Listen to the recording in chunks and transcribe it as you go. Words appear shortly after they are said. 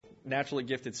naturally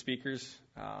gifted speakers.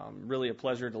 Really a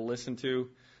pleasure to listen to.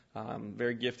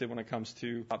 Very gifted when it comes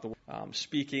to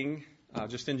speaking,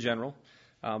 just in general,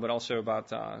 but also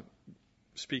about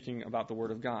speaking about the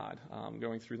Word of God.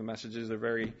 Going through the messages, they're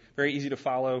very, very easy to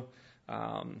follow.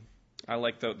 I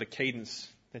like the cadence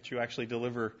that you actually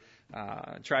deliver.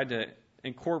 Tried to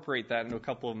incorporate that into a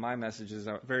couple of my messages,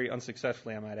 very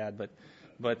unsuccessfully, I might add.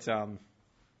 But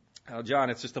John,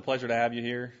 it's just a pleasure to have you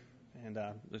here, and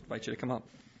I invite you to come up.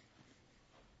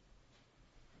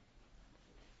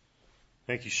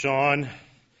 Thank you, Sean.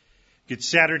 Good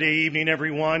Saturday evening,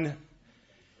 everyone.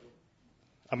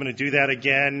 I'm going to do that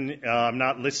again. I'm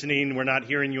not listening. We're not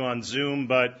hearing you on Zoom,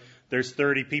 but there's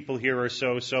 30 people here or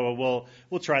so,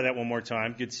 we'll try that one more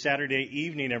time. Good Saturday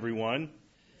evening, everyone.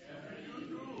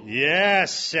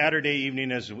 Yes, Saturday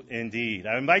evening indeed.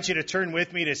 I invite you to turn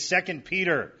with me to 2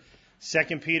 Peter.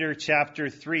 2 Peter chapter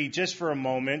 3, just for a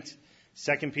moment.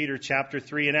 2 Peter chapter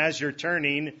 3. And as you're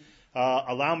turning,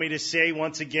 allow me to say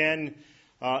once again,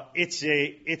 it's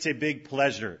a big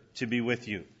pleasure to be with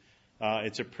you.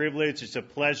 It's a privilege. It's a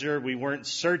pleasure. We weren't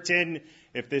certain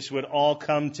if this would all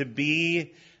come to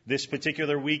be this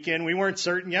particular weekend. We weren't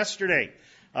certain yesterday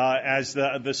as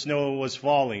the snow was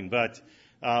falling, but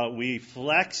we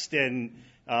flexed and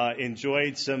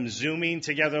enjoyed some Zooming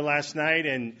together last night,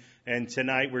 and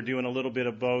tonight we're doing a little bit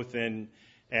of both, and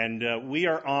we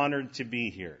are honored to be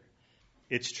here.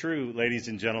 It's true, ladies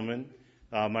and gentlemen.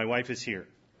 My wife is here.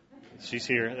 She's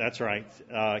here. That's right.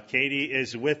 Katie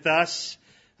is with us.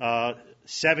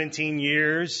 17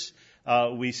 years.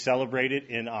 We celebrated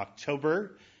in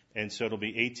October, and so it'll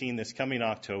be 18 this coming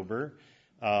October.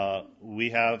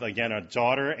 We have, again, a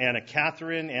daughter, Anna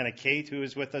Catherine, Anna Kate, who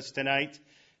is with us tonight,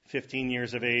 15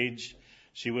 years of age.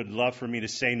 She would love for me to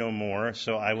say no more,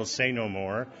 so I will say no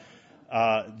more.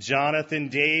 Jonathan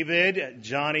David.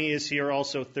 Johnny is here,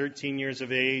 also 13 years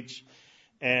of age.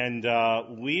 And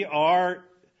we are,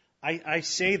 I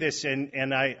say this,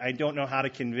 and I don't know how to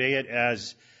convey it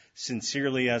as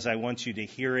sincerely as I want you to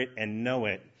hear it and know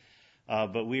it,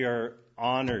 but we are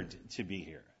honored to be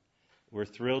here. We're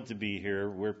thrilled to be here.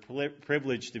 We're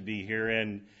privileged to be here,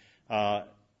 and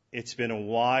it's been a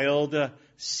wild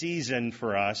season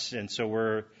for us, and so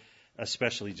we're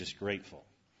especially just grateful.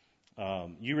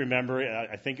 You remember,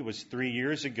 I think it was 3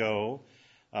 years ago,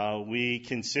 we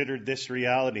considered this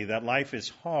reality, that life is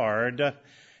hard,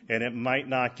 and it might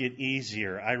not get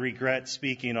easier. I regret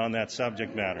speaking on that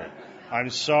subject matter. I'm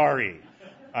sorry.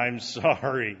 I'm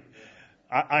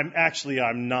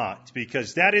not,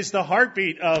 because that is the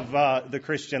heartbeat of the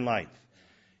Christian life.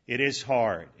 It is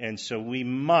hard, and so we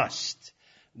must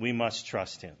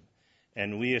trust Him.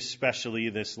 And we especially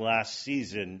this last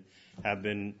season have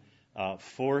been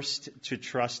forced to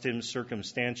trust Him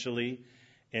circumstantially,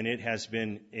 and it has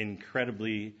been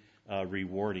incredibly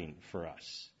rewarding for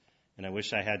us. And I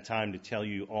wish I had time to tell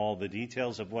you all the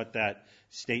details of what that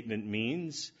statement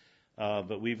means,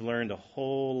 but we've learned a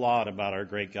whole lot about our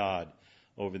great God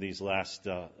over these last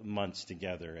months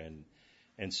together.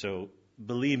 And so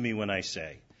believe me when I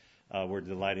say we're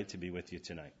delighted to be with you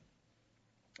tonight.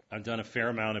 I've done a fair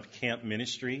amount of camp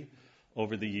ministry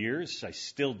over the years. I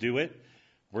still do it.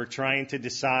 We're trying to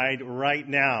decide right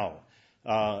now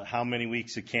how many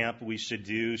weeks of camp we should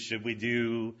do. Should we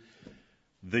do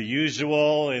the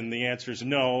usual? And the answer is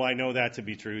no. I know that to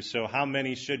be true. So how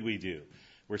many should we do?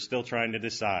 We're still trying to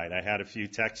decide. I had a few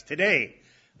texts today.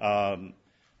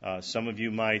 Some of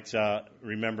you might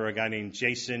remember a guy named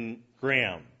Jason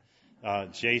Graham.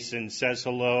 Jason says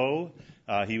hello.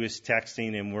 He was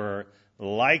texting, and we're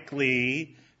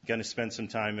likely going to spend some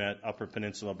time at Upper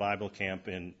Peninsula Bible Camp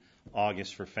in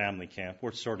August for family camp.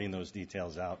 We're sorting those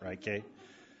details out, right, Kate?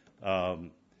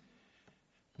 But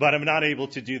I'm not able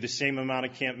to do the same amount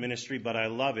of camp ministry, but I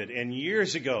love it. And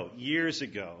years ago,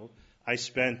 I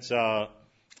spent a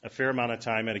fair amount of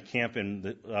time at a camp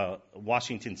in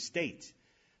Washington State,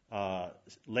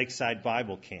 Lakeside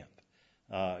Bible Camp.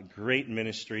 Great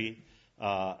ministry,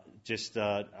 just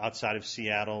outside of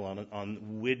Seattle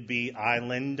on Whidbey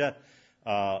Island.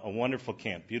 A wonderful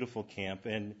camp, beautiful camp.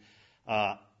 And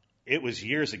it was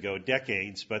years ago,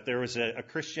 decades, but there was a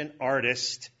Christian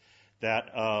artist that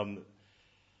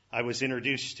I was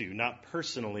introduced to, not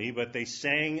personally, but they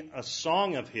sang a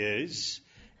song of his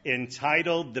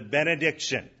entitled The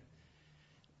Benediction.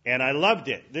 And I loved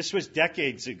it. This was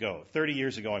decades ago, 30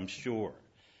 years ago, I'm sure.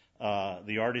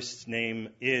 The artist's name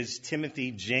is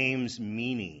Timothy James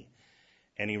Meany,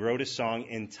 and he wrote a song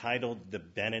entitled The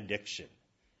Benediction.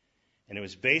 And it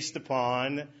was based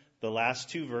upon the last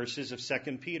two verses of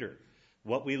 2 Peter,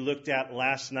 what we looked at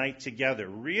last night together.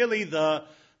 Really the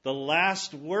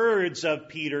last words of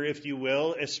Peter, if you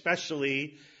will,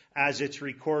 especially as it's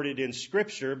recorded in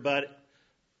Scripture, but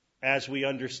as we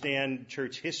understand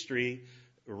church history,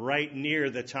 right near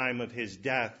the time of his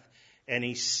death. And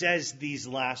he says these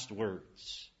last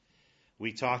words.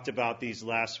 We talked about these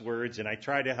last words, and I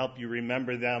try to help you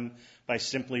remember them by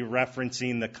simply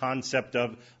referencing the concept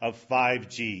of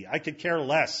 5G. I could care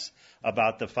less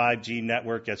about the 5G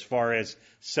network as far as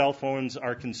cell phones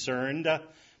are concerned,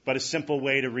 but a simple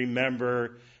way to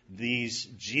remember these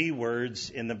G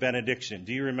words in the benediction.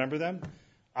 Do you remember them?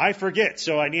 I forget,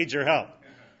 so I need your help.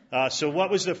 So what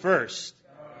was the first?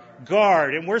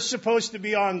 Guard. And we're supposed to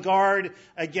be on guard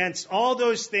against all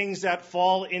those things that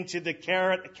fall into the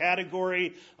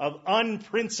category of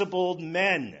unprincipled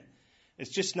men.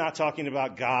 It's just not talking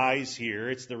about guys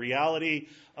here. It's the reality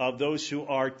of those who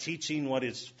are teaching what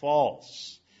is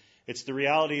false. It's the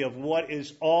reality of what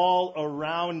is all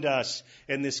around us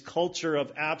in this culture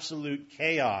of absolute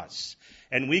chaos.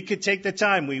 And we could take the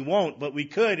time, we won't, but we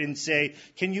could, and say,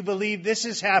 can you believe this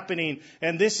is happening,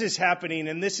 and this is happening,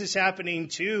 and this is happening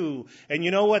too? And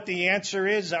you know what the answer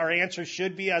is? Our answer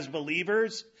should be as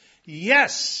believers?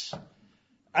 Yes,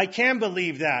 I can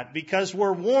believe that because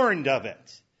we're warned of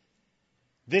it.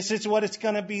 This is what it's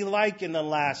going to be like in the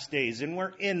last days, and we're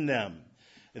in them.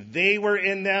 They were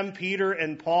in them, Peter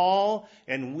and Paul,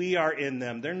 and we are in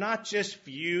them. They're not just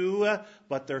few,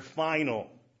 but they're final.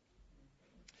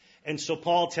 And so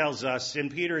Paul tells us, and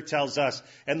Peter tells us,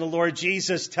 and the Lord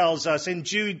Jesus tells us, and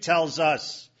Jude tells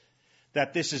us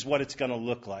that this is what it's going to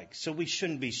look like. So we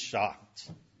shouldn't be shocked.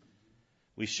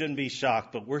 We shouldn't be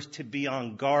shocked, but we're to be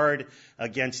on guard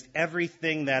against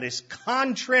everything that is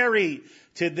contrary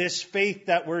to this faith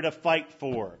that we're to fight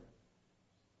for.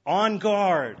 On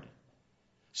guard,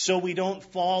 so we don't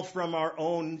fall from our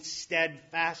own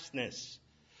steadfastness.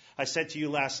 I said to you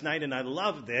last night, and I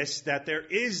love this, that there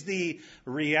is the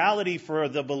reality for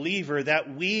the believer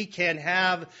that we can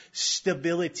have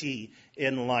stability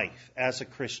in life as a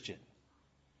Christian.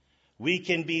 We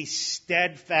can be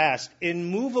steadfast,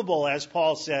 immovable, as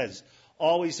Paul says,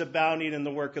 always abounding in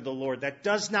the work of the Lord. That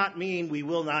does not mean we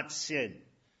will not sin,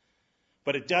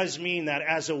 but it does mean that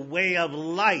as a way of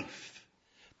life,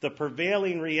 the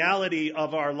prevailing reality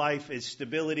of our life is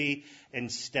stability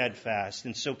and steadfast.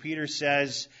 And so Peter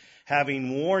says,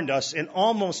 having warned us in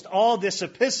almost all this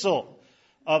epistle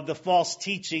of the false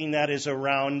teaching that is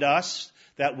around us,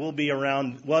 that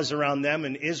was around them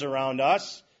and is around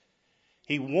us,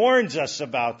 he warns us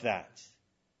about that.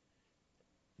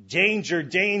 Danger,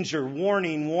 danger,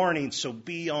 warning, warning. So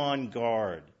be on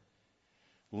guard,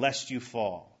 lest you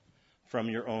fall from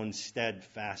your own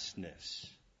steadfastness.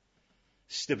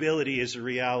 Stability is a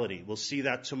reality. We'll see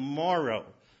that tomorrow,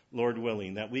 Lord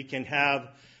willing, that we can have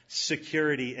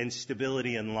security and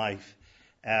stability in life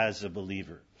as a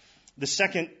believer. The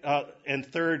second and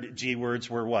third G words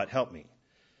were what? Help me.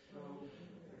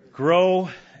 Grow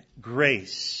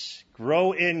grace.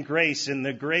 Grow in grace, in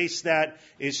the grace that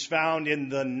is found in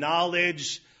the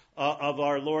knowledge of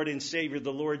our Lord and Savior,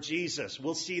 the Lord Jesus.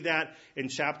 We'll see that in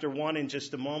chapter 1 in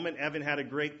just a moment. Evan had a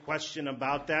great question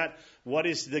about that. What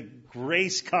is the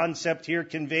grace concept here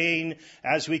conveying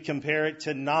as we compare it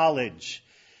to knowledge?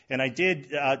 And I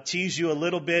did tease you a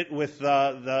little bit with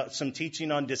some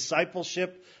teaching on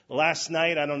discipleship last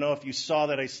night. I don't know if you saw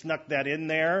that I snuck that in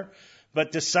there.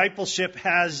 But discipleship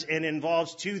has and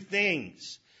involves two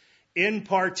things.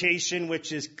 Impartation,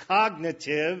 which is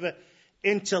cognitive,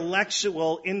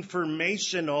 intellectual,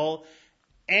 informational,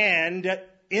 and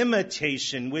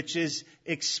imitation, which is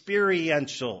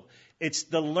experiential. It's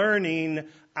the learning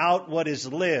out what is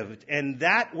lived. And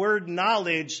that word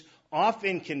knowledge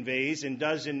often conveys, and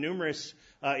does in numerous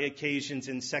occasions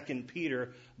in 2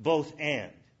 Peter, both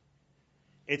and.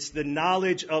 It's the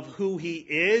knowledge of who He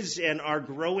is and are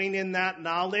growing in that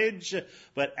knowledge.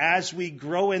 But as we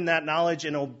grow in that knowledge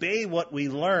and obey what we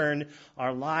learn,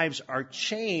 our lives are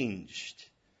changed.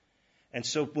 And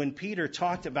so when Peter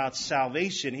talked about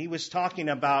salvation, he was talking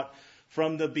about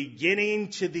from the beginning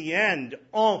to the end,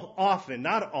 often,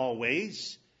 not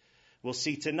always. We'll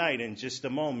see tonight in just a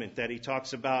moment that he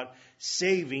talks about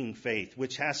saving faith,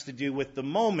 which has to do with the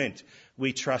moment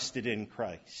we trusted in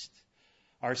Christ.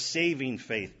 Our saving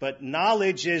faith. But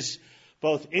knowledge is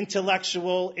both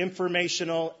intellectual,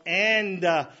 informational, and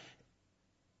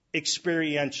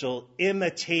experiential,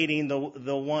 imitating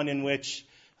the one in which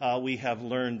we have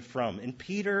learned from. And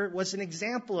Peter was an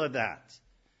example of that,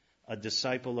 a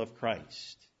disciple of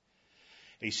Christ,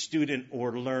 a student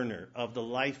or learner of the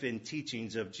life and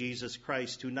teachings of Jesus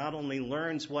Christ, who not only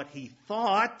learns what He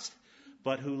thought,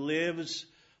 but who lives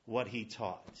what He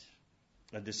taught.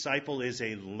 A disciple is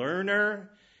a learner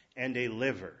and a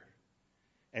liver.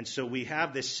 And so we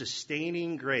have this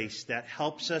sustaining grace that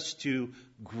helps us to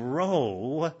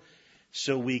grow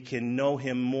so we can know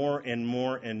him more and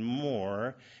more and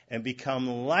more and become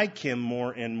like him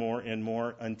more and more and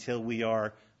more until we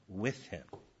are with him.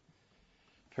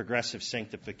 Progressive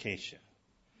sanctification.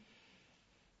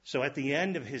 So at the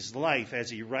end of his life, as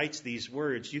he writes these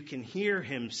words, you can hear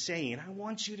him saying, I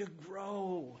want you to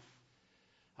grow.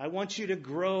 I want you to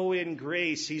grow in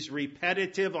grace. He's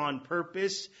repetitive on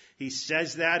purpose. He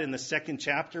says that in the 2nd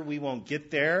chapter. We won't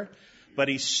get there. But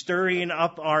he's stirring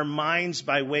up our minds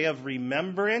by way of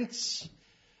remembrance.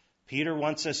 Peter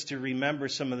wants us to remember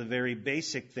some of the very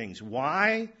basic things.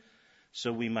 Why?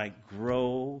 So we might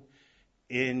grow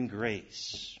in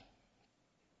grace.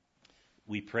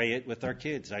 We pray it with our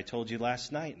kids. I told you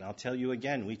last night, and I'll tell you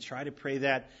again. We try to pray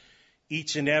that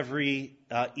each and every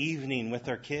evening with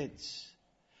our kids.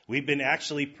 We've been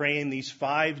actually praying these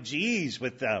 5 G's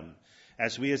with them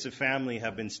as we as a family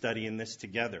have been studying this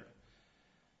together.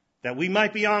 That we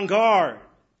might be on guard,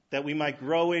 that we might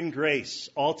grow in grace,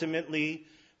 ultimately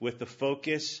with the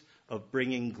focus of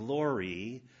bringing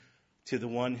glory to the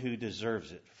one who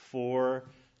deserves it. For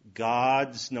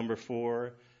God's, number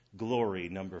 4, glory,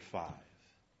 number 5.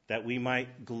 That we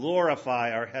might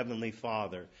glorify our Heavenly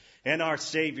Father and our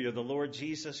Savior, the Lord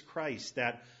Jesus Christ,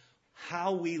 that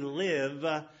how we live,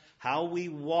 how we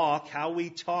walk, how we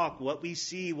talk, what we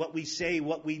see, what we say,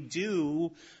 what we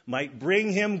do might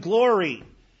bring him glory,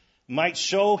 might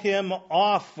show him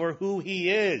off for who he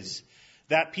is,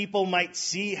 that people might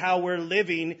see how we're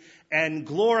living and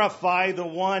glorify the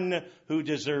one who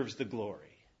deserves the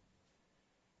glory.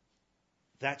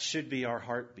 That should be our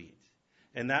heartbeat.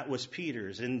 And that was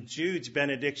Peter's. And Jude's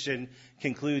benediction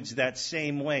concludes that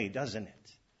same way, doesn't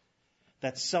it?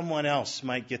 That someone else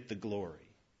might get the glory.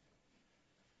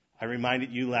 I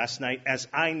reminded you last night, as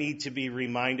I need to be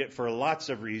reminded for lots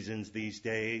of reasons these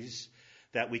days,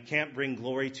 that we can't bring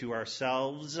glory to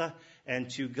ourselves and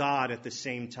to God at the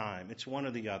same time. It's one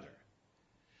or the other.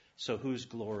 So whose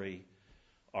glory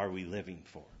are we living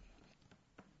for?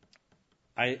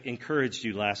 I encouraged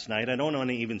you last night. I don't want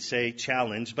to even say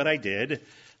challenge, but I did.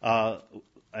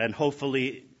 And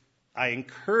hopefully I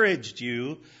encouraged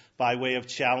you by way of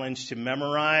challenge to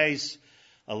memorize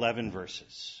 11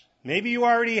 verses. Maybe you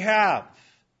already have.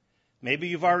 Maybe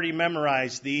you've already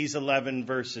memorized these 11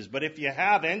 verses. But if you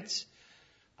haven't,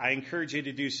 I encourage you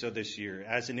to do so this year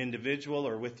as an individual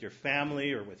or with your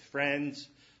family or with friends,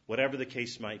 whatever the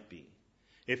case might be.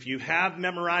 If you have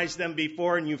memorized them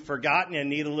before and you've forgotten and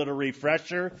need a little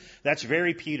refresher, that's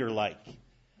very Peter-like.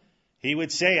 He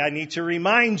would say, I need to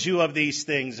remind you of these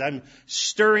things. I'm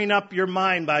stirring up your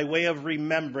mind by way of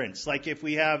remembrance. Like if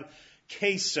we have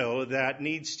queso that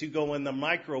needs to go in the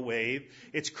microwave,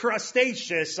 it's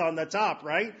crustaceous on the top,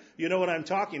 right? You know what I'm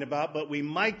talking about, but we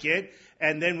mic it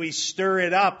and then we stir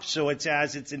it up so it's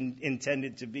as it's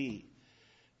intended to be.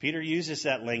 Peter uses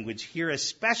that language here,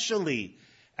 especially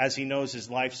as he knows his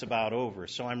life's about over.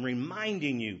 So I'm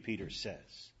reminding you, Peter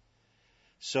says.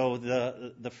 So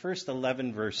the first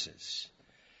 11 verses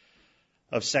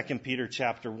of 2 Peter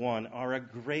chapter 1 are a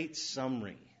great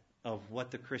summary of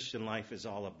what the Christian life is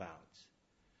all about.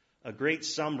 A great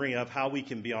summary of how we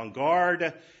can be on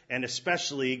guard and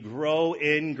especially grow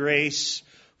in grace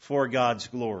for God's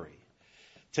glory.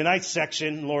 Tonight's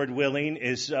section, Lord willing,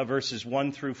 is verses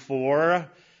 1 through 4.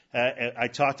 I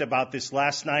talked about this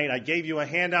last night. I gave you a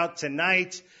handout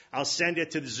tonight. I'll send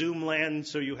it to the Zoom land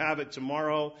so you have it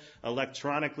tomorrow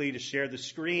electronically to share the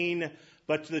screen.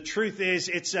 But the truth is,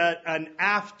 it's an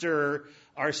after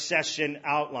our session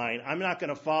outline. I'm not going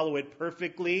to follow it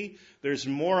perfectly. There's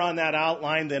more on that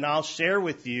outline than I'll share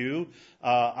with you.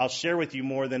 I'll share with you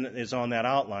more than is on that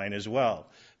outline as well.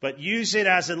 But use it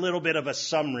as a little bit of a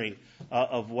summary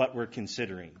of what we're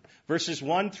considering. Verses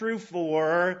 1 through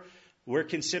 4, we're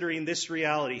considering this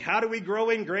reality. How do we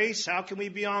grow in grace? How can we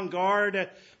be on guard,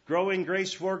 grow in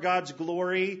grace for God's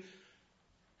glory?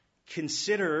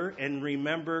 Consider and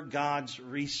remember God's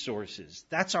resources.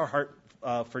 That's our heart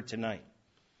for tonight.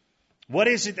 What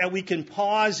is it that we can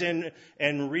pause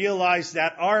and realize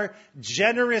that our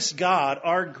generous God,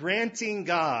 our granting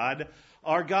God,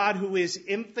 our God who is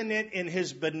infinite in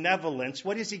his benevolence,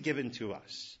 what has he given to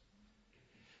us?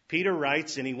 Peter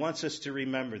writes, and he wants us to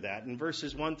remember that. In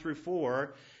verses 1 through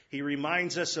 4, he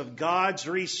reminds us of God's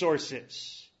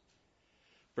resources.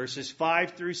 Verses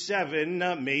 5 through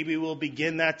 7, maybe we'll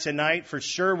begin that tonight. For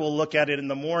sure, we'll look at it in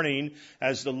the morning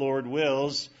as the Lord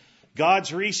wills.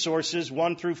 God's resources,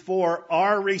 1 through 4,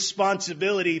 our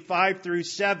responsibility, 5 through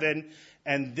 7,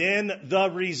 and then the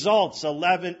results,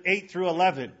 8 through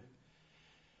 11.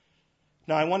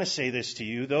 Now, I want to say this to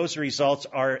you. Those results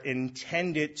are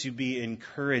intended to be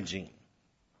encouraging.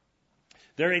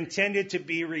 They're intended to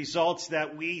be results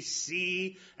that we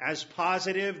see as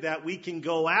positive, that we can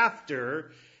go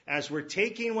after as we're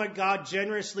taking what God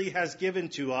generously has given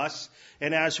to us,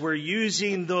 and as we're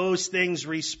using those things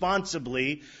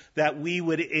responsibly, that we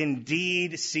would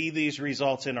indeed see these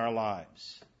results in our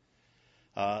lives.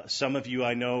 Some of you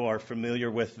I know are familiar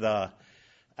with the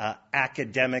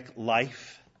academic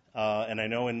life. And I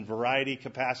know in variety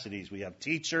capacities. We have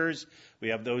teachers, we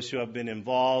have those who have been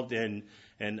involved in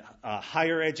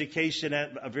higher education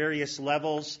at various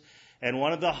levels. And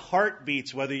one of the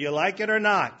heartbeats, whether you like it or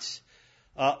not,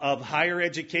 of higher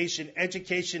education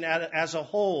as a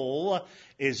whole,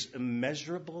 is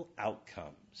measurable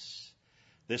outcomes.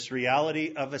 This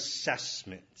reality of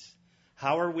assessment.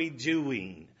 How are we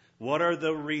doing? What are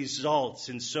the results?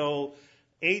 And so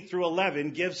 8 through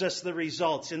 11 gives us the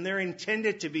results, and they're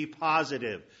intended to be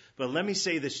positive. But let me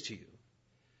say this to you.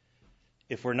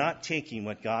 If we're not taking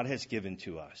what God has given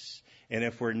to us, and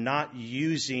if we're not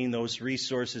using those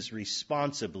resources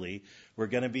responsibly, we're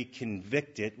going to be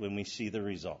convicted when we see the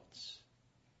results.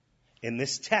 In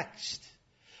this text,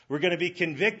 we're going to be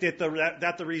convicted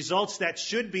that the results that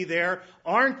should be there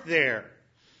aren't there.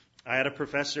 I had a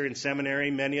professor in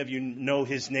seminary, many of you know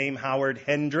his name, Howard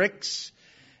Hendricks.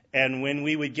 And when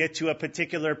we would get to a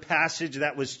particular passage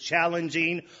that was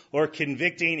challenging or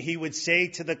convicting, he would say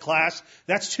to the class,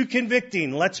 "That's too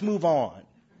convicting, let's move on."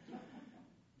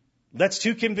 That's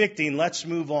too convicting, let's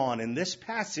move on. And this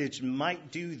passage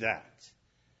might do that.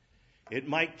 It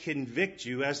might convict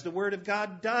you as the Word of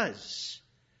God does.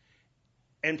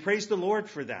 And praise the Lord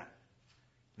for that.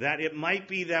 That it might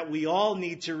be that we all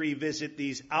need to revisit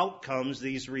these outcomes,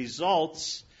 these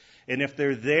results, and if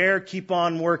they're there, keep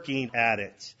on working at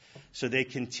it so they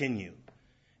continue.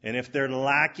 And if they're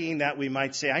lacking, that we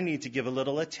might say, I need to give a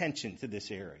little attention to this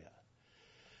area.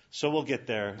 So we'll get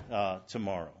there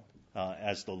tomorrow,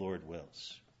 as the Lord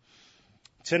wills.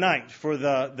 Tonight, for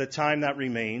the time that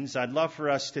remains, I'd love for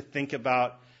us to think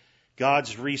about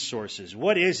God's resources.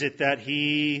 What is it that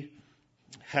He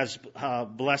has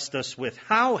blessed us with?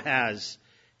 How has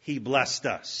He blessed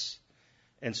us?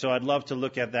 And so I'd love to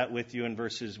look at that with you in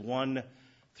verses 1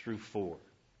 through 4.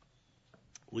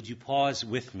 Would you pause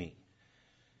with me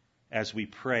as we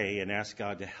pray and ask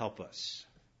God to help us?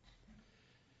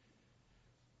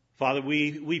 Father,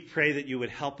 we pray that you would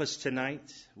help us tonight.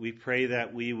 We pray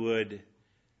that we would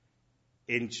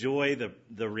enjoy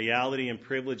the reality and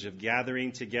privilege of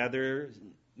gathering together,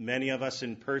 many of us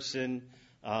in person,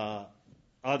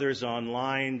 others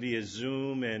online via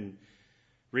Zoom, and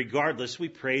regardless, we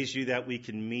praise you that we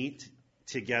can meet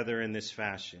together in this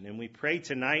fashion. And we pray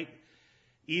tonight,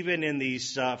 even in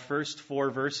these first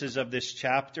 4 verses of this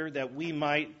chapter, that we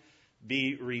might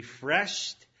be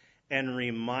refreshed and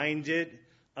reminded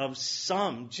of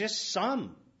just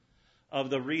some of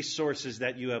the resources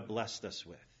that you have blessed us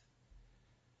with.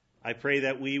 I pray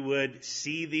that we would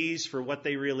see these for what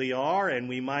they really are, and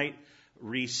we might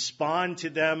respond to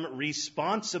them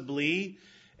responsibly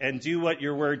and do what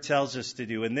your word tells us to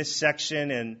do in this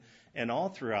section and all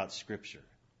throughout Scripture.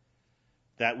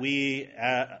 That we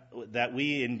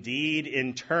indeed,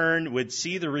 in turn, would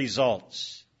see the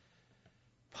results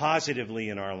positively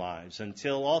in our lives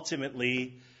until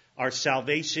ultimately our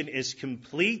salvation is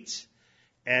complete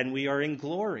and we are in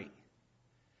glory.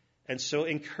 And so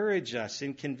encourage us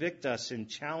and convict us and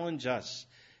challenge us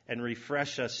and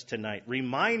refresh us tonight.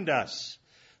 Remind us,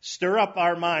 stir up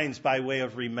our minds by way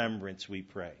of remembrance, we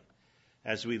pray,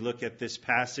 as we look at this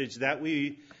passage that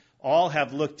we all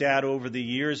have looked at over the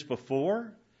years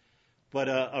before, but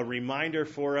a reminder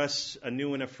for us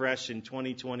anew and afresh in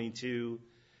 2022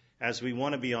 as we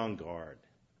want to be on guard,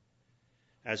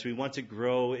 as we want to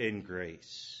grow in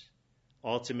grace,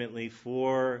 ultimately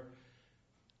for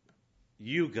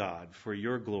you, God, for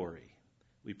your glory.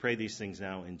 We pray these things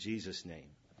now in Jesus' name.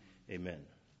 Amen.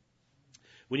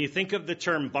 When you think of the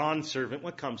term bondservant,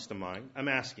 what comes to mind? I'm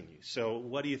asking you. So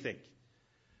what do you think?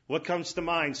 What comes to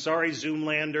mind? Sorry,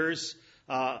 Zoomlanders,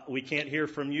 we can't hear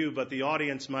from you, but the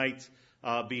audience might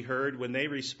be heard when they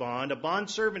respond. A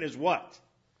bondservant is what?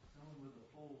 Someone with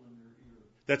a hole in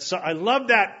their ear. I love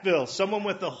that, Phil. Someone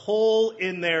with a hole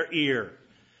in their ear.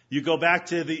 You go back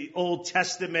to the Old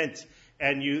Testament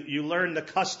and you learn the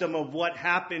custom of what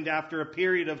happened after a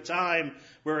period of time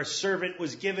where a servant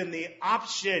was given the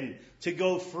option to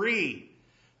go free.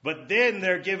 But then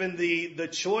they're given the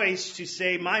choice to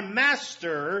say, my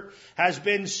master has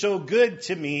been so good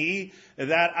to me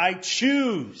that I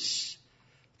choose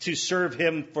to serve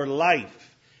him for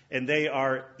life. And they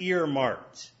are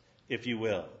earmarked, if you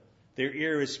will. Their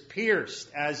ear is pierced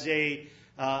as a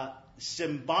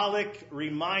symbolic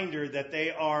reminder that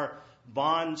they are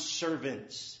bond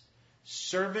servants,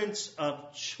 servants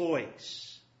of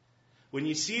choice. When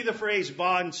you see the phrase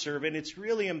bond servant, it's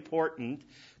really important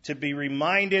to be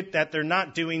reminded that they're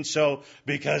not doing so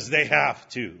because they have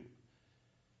to.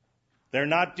 They're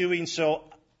not doing so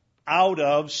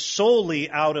solely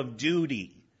out of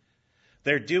duty.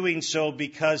 They're doing so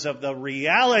because of the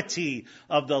reality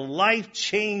of the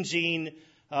life-changing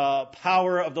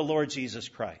power of the Lord Jesus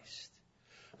Christ.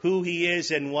 Who He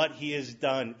is and what He has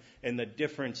done and the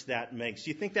difference that makes.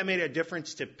 Do you think that made a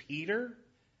difference to Peter?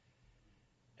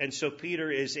 And so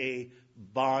Peter is a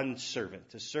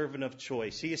bondservant, a servant of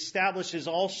choice. He establishes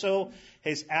also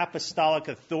his apostolic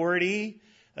authority,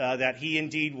 that he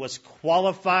indeed was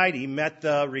qualified. He met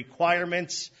the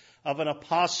requirements of an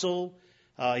apostle.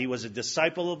 He was a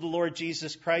disciple of the Lord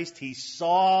Jesus Christ. He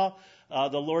saw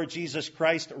the Lord Jesus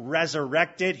Christ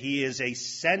resurrected. He is a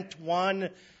sent one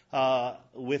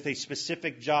with a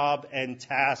specific job and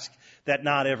task that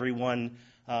not everyone,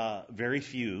 very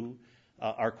few,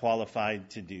 are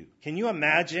qualified to do. Can you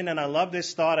imagine, and I love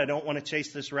this thought, I don't want to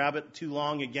chase this rabbit too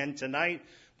long again tonight,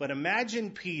 but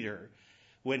imagine Peter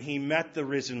when he met the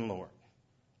risen Lord.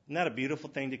 Isn't that a beautiful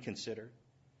thing to consider?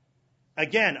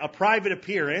 Again, a private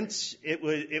appearance,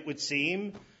 it would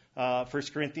seem. 1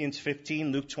 Corinthians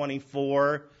 15, Luke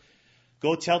 24.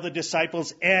 Go tell the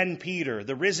disciples and Peter.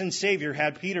 The risen Savior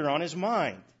had Peter on his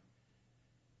mind.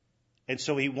 And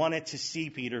so he wanted to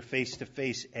see Peter face to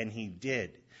face, and he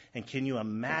did. And can you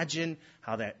imagine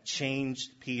how that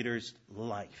changed Peter's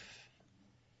life?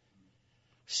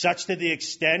 Such to the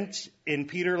extent, in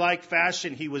Peter-like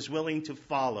fashion, he was willing to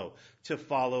follow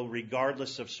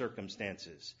regardless of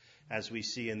circumstances, as we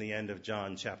see in the end of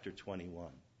John chapter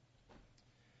 21.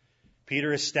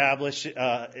 Peter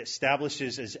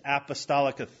establishes his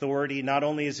apostolic authority. Not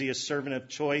only is he a servant of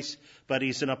choice, but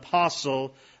he's an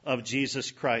apostle of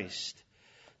Jesus Christ.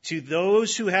 To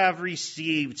those who have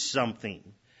received something,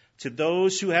 to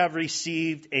those who have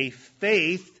received a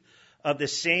faith of the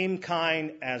same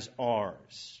kind as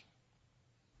ours.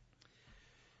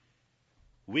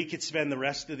 We could spend the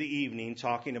rest of the evening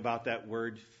talking about that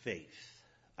word faith.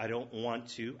 I don't want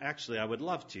to. Actually, I would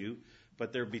love to,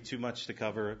 but there would be too much to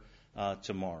cover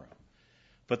tomorrow.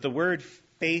 But the word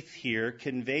faith here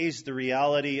conveys the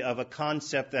reality of a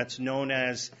concept that's known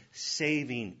as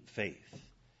saving faith.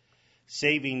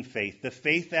 Saving faith. The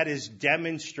faith that is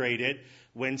demonstrated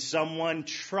when someone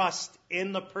trusts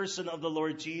in the person of the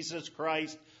Lord Jesus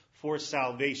Christ for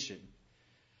salvation.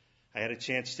 I had a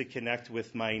chance to connect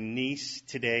with my niece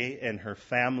today and her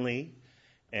family.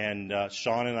 And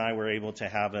Sean and I were able to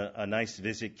have a nice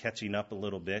visit, catching up a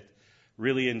little bit.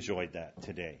 Really enjoyed that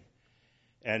today.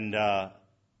 And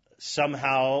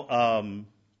somehow,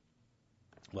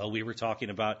 we were talking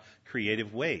about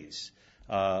creative ways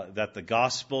that the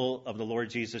gospel of the Lord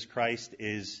Jesus Christ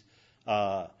is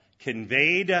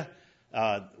conveyed.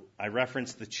 I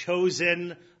referenced The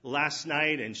Chosen last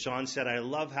night, and Sean said, I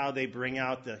love how they bring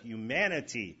out the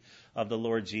humanity of the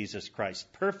Lord Jesus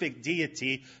Christ. Perfect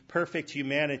deity, perfect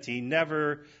humanity,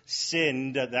 never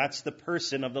sinned. That's the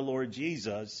person of the Lord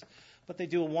Jesus. But they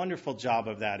do a wonderful job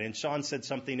of that. And Sean said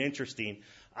something interesting.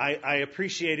 I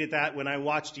appreciated that when I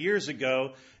watched years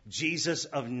ago, Jesus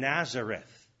of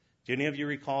Nazareth. Do any of you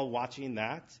recall watching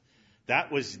that?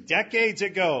 That was decades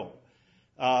ago.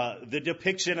 The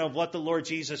depiction of what the Lord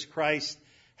Jesus Christ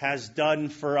has done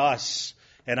for us.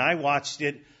 And I watched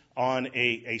it on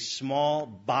a small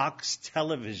box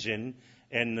television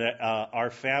in our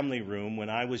family room when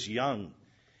I was young.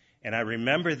 And I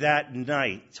remember that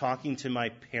night talking to my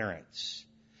parents.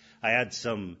 I had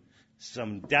some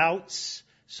doubts,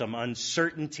 some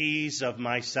uncertainties of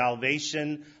my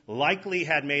salvation. Likely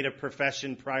had made a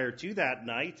profession prior to that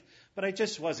night, but I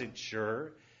just wasn't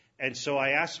sure. And so I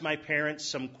asked my parents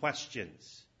some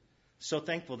questions. So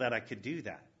thankful that I could do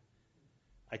that.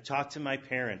 I talked to my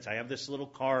parents. I have this little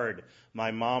card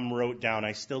my mom wrote down.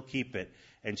 I still keep it.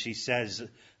 And she says,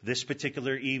 this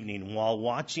particular evening, while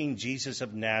watching Jesus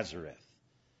of Nazareth,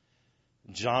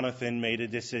 Jonathan made a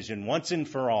decision once and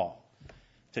for all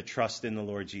to trust in the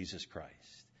Lord Jesus Christ.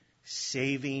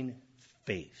 Saving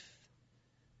faith.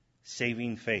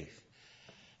 Saving faith.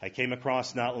 I came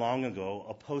across not long ago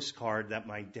a postcard that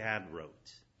my dad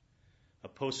wrote. A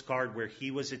postcard where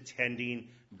he was attending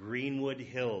Greenwood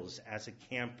Hills as a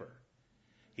camper.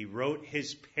 He wrote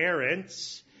his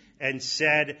parents and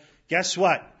said, guess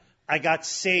what? I got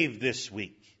saved this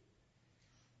week.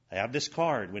 I have this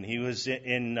card when he was he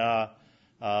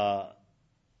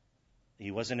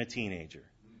wasn't a teenager.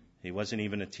 He wasn't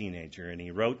even a teenager. And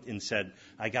he wrote and said,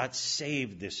 I got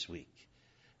saved this week.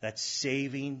 That's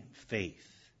saving faith.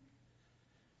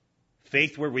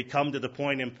 Faith where we come to the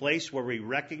point and place where we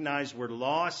recognize we're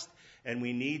lost and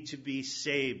we need to be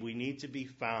saved. We need to be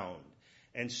found.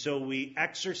 And so we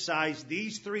exercise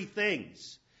these three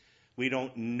things. We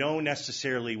don't know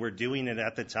necessarily we're doing it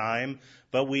at the time,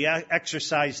 but we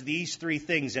exercise these three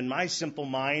things. In my simple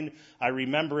mind, I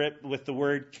remember it with the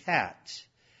word cat,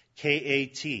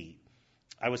 K-A-T.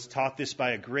 I was taught this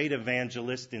by a great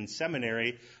evangelist in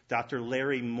seminary, Dr.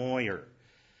 Larry Moyer.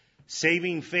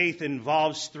 Saving faith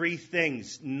involves three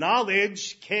things.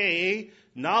 Knowledge, K,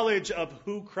 knowledge of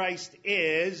who Christ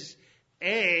is.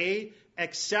 A,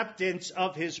 acceptance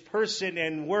of his person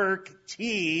and work.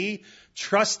 T,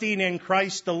 trusting in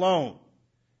Christ alone.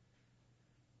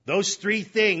 Those three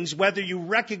things, whether you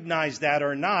recognize that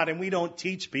or not, and we don't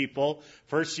teach people,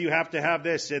 first you have to have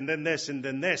this, and then this, and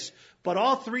then this. But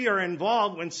all three are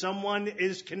involved when someone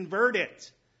is converted.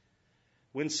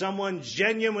 When someone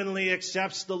genuinely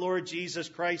accepts the Lord Jesus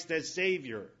Christ as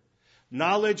Savior.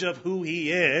 Knowledge of who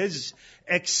He is,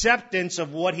 acceptance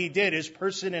of what He did, His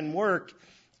person and work,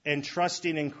 and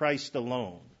trusting in Christ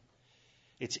alone.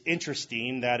 It's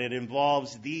interesting that it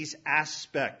involves these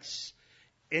aspects: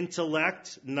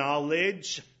 intellect,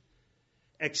 knowledge,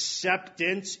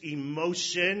 acceptance,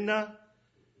 emotion,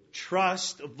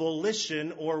 trust,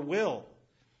 volition, or will.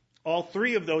 All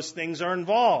three of those things are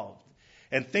involved.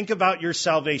 And think about your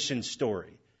salvation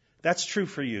story. That's true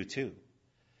for you too.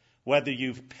 Whether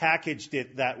you've packaged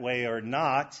it that way or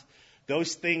not,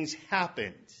 those things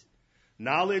happened.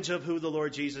 Knowledge of who the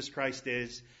Lord Jesus Christ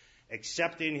is,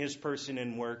 accepting His person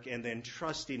and work, and then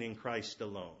trusting in Christ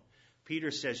alone. Peter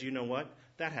says, you know what?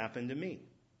 That happened to me.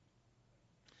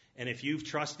 And if you've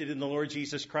trusted in the Lord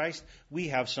Jesus Christ, we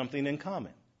have something in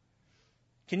common.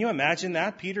 Can you imagine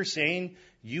that? Peter saying,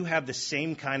 you have the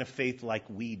same kind of faith like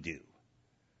we do.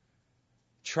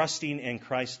 Trusting in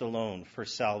Christ alone for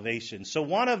salvation. So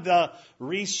one of the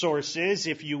resources,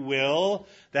 if you will,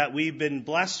 that we've been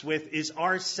blessed with is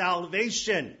our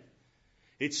salvation.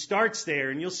 It starts there,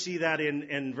 and you'll see that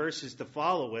in verses to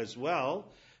follow as well.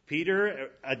 Peter,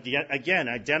 again,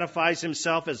 identifies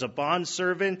himself as a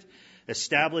bondservant,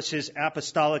 establishes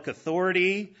apostolic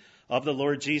authority of the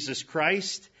Lord Jesus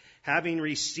Christ, having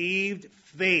received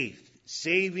faith,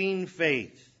 saving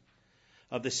faith,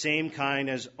 of the same kind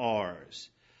as ours.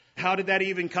 How did that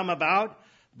even come about?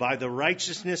 By the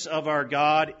righteousness of our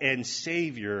God and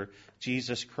Savior,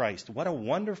 Jesus Christ. What a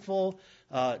wonderful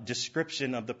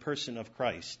description of the person of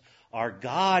Christ. Our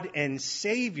God and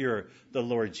Savior, the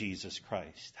Lord Jesus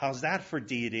Christ. How's that for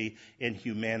deity and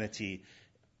humanity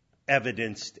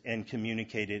evidenced and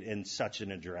communicated in such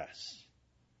an address?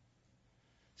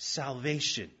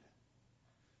 Salvation.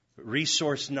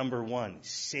 Resource number one,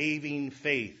 saving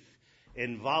faith.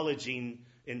 Involving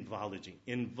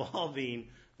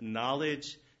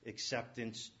knowledge,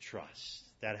 acceptance, trust.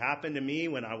 That happened to me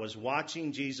when I was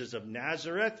watching Jesus of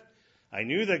Nazareth. I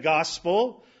knew the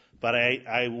gospel, but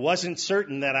I wasn't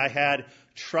certain that I had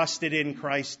trusted in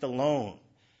Christ alone.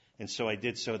 And so I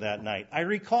did so that night. I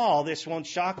recall, this won't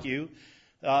shock you,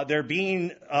 there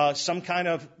being some kind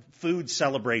of food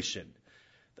celebration.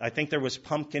 I think there was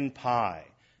pumpkin pie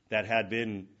that had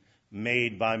been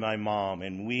made by my mom,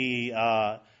 and we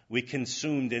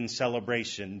consumed in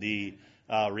celebration the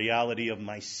reality of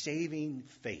my saving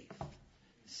faith.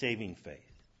 Saving faith.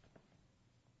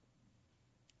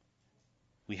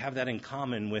 We have that in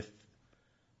common with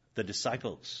the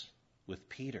disciples, with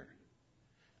Peter.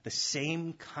 The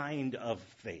same kind of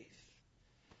faith.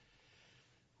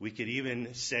 We could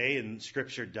even say, and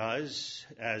Scripture does,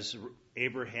 as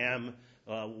Abraham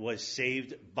was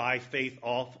saved by faith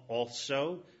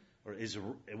also, or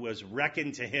it was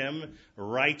reckoned to him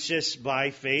righteous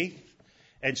by faith.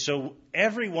 And so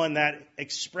everyone that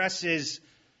expresses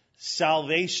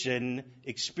salvation,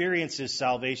 experiences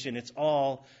salvation, it's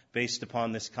all based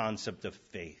upon this concept of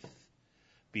faith.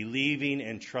 Believing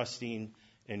and trusting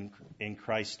in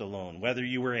Christ alone. Whether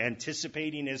you were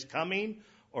anticipating His coming,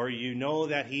 or you know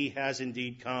that He has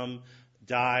indeed come,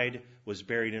 died, was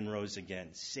buried, and rose again.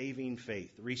 Saving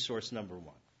faith, resource number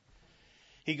one.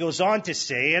 He goes on to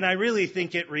say, and I really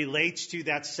think it relates to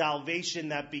that salvation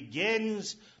that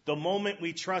begins the moment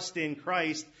we trust in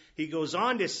Christ. He goes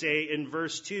on to say in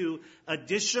verse 2,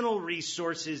 additional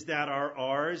resources that are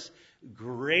ours,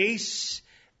 grace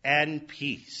and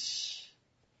peace.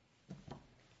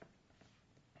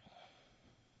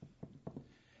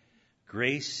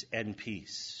 Grace and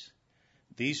peace.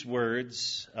 These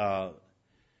words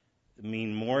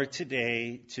mean more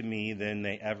today to me than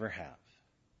they ever have.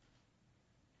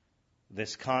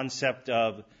 This concept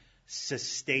of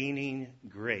sustaining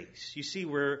grace. You see,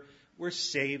 we're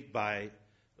saved by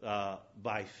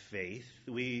by faith.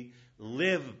 We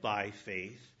live by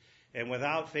faith. And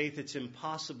without faith, it's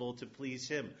impossible to please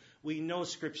Him. We know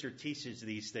Scripture teaches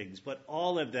these things, but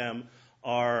all of them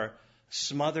are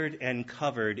smothered and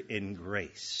covered in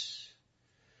grace.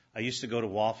 I used to go to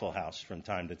Waffle House from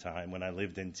time to time when I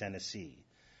lived in Tennessee.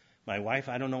 My wife,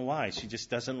 I don't know why, she just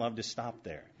doesn't love to stop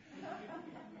there.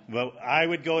 But I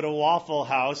would go to Waffle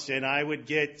House and I would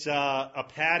get a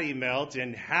patty melt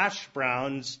and hash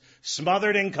browns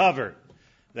smothered and covered.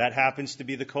 That happens to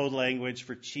be the code language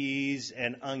for cheese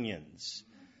and onions,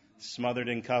 smothered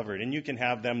and covered. And you can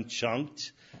have them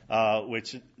chunked,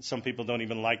 which some people don't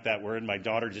even like that word. My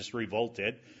daughter just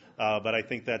revolted. But I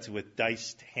think that's with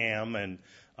diced ham and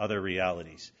other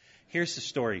realities. Here's the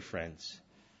story, friends.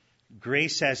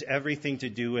 Grace has everything to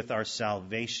do with our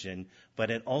salvation, but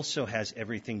it also has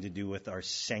everything to do with our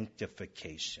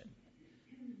sanctification.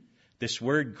 This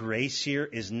word grace here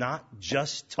is not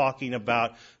just talking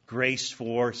about grace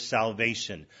for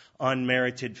salvation,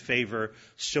 unmerited favor,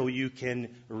 so you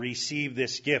can receive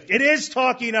this gift. It is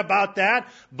talking about that,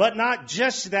 but not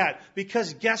just that,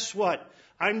 because guess what?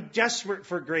 I'm desperate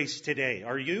for grace today.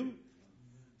 Are you?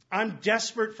 I'm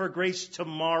desperate for grace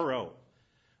tomorrow.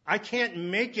 I can't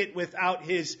make it without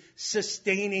His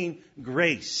sustaining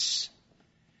grace.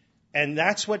 And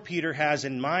that's what Peter has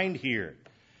in mind here.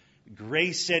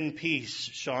 Grace and peace.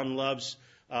 Sean loves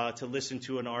to listen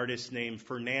to an artist named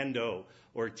Fernando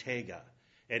Ortega.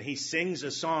 And he sings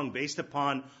a song based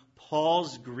upon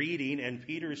Paul's greeting and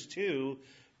Peter's too,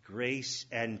 grace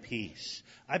and peace.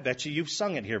 I bet you've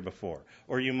sung it here before.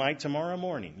 Or you might tomorrow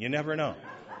morning. You never know.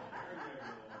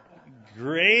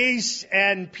 Grace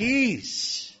and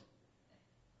peace.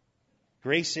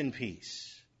 Grace and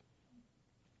peace.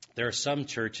 There are some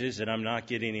churches, and I'm not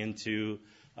getting into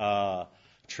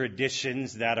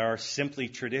traditions that are simply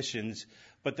traditions,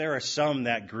 but there are some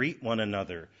that greet one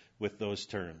another with those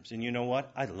terms. And you know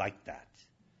what? I like that.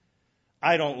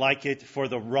 I don't like it for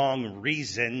the wrong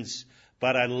reasons,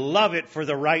 but I love it for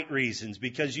the right reasons.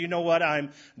 Because you know what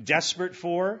I'm desperate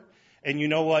for? And you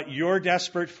know what you're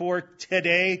desperate for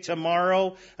today,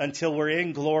 tomorrow, until we're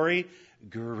in glory?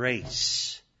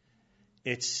 Grace.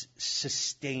 It's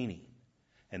sustaining.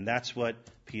 And that's what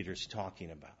Peter's talking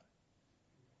about.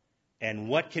 And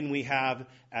what can we have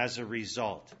as a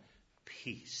result?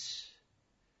 Peace.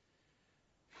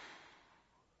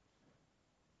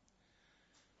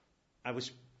 I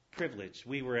was privileged.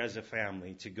 We were as a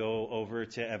family to go over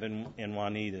to Evan and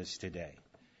Juanita's today.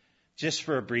 Just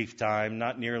for a brief time,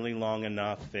 not nearly long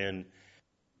enough, and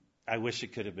I wish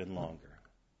it could have been longer.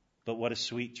 But what a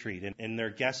sweet treat. And in their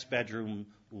guest bedroom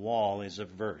wall is a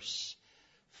verse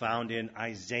found in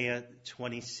Isaiah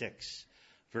 26,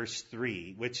 verse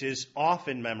 3, which is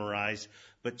often memorized,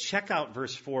 but check out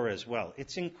verse 4 as well.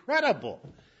 It's incredible.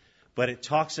 But it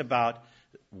talks about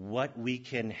what we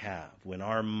can have when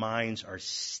our minds are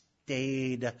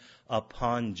stayed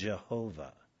upon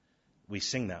Jehovah. We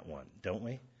sing that one, don't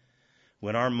we?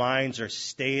 When our minds are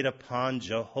stayed upon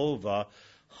Jehovah,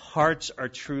 hearts are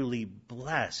truly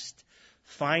blessed,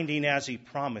 finding as He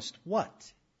promised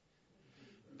what?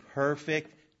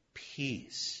 Perfect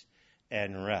peace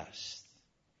and rest.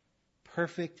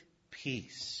 Perfect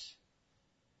peace.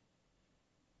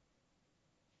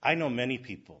 I know many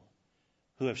people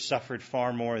who have suffered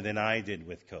far more than I did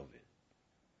with COVID.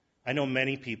 I know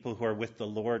many people who are with the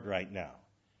Lord right now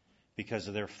because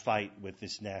of their fight with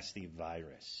this nasty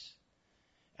virus.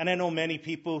 And I know many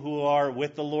people who are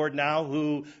with the Lord now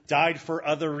who died for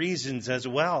other reasons as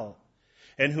well,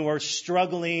 and who are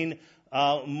struggling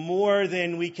more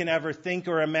than we can ever think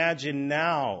or imagine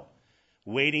now,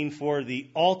 waiting for the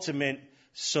ultimate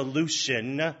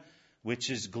solution, which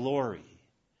is glory.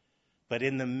 But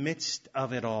in the midst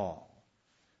of it all,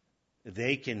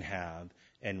 they can have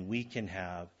and we can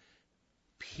have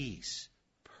peace,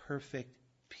 perfect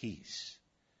peace.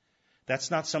 That's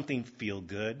not something feel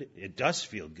good. It does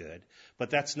feel good, but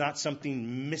that's not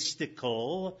something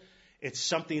mystical. It's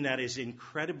something that is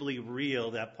incredibly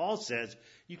real that Paul says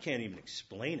you can't even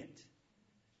explain it.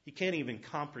 You can't even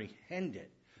comprehend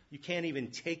it. You can't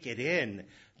even take it in,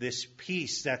 this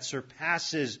peace that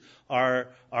surpasses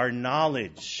our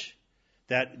knowledge,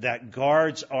 that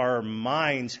guards our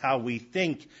minds, how we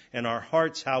think, and our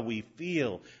hearts, how we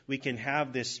feel. We can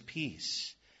have this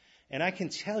peace. And I can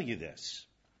tell you this.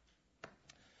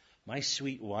 My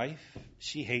sweet wife,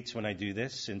 she hates when I do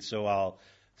this, and so I'll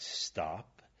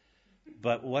stop.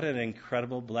 But what an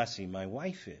incredible blessing my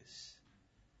wife is.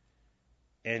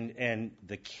 And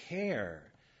the care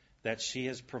that she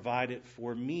has provided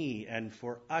for me and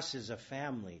for us as a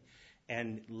family.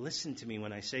 And listen to me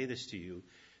when I say this to you.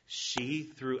 She,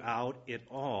 throughout it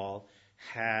all,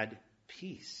 had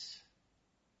peace.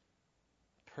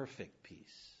 Perfect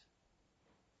peace.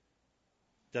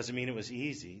 Doesn't mean it was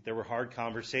easy. There were hard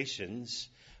conversations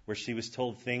where she was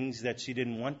told things that she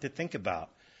didn't want to think about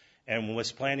and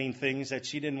was planning things that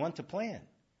she didn't want to plan.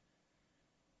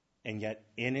 And yet,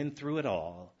 in and through it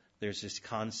all, there's this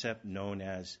concept known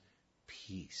as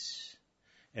peace.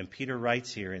 And Peter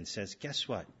writes here and says, guess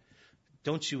what?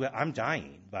 I'm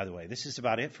dying, by the way. This is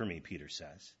about it for me, Peter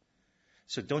says.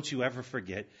 So don't you ever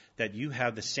forget that you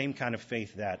have the same kind of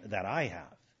faith that I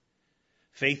have.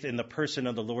 Faith in the person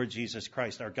of the Lord Jesus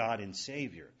Christ, our God and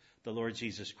Savior, the Lord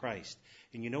Jesus Christ.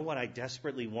 And you know what I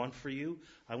desperately want for you?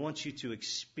 I want you to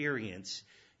experience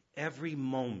every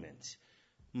moment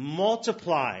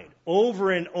multiplied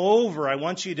over and over. I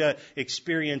want you to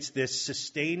experience this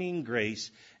sustaining grace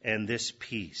and this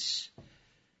peace.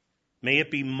 May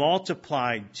it be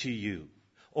multiplied to you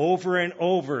over and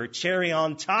over. Cherry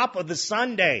on top of the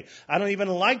sundae. I don't even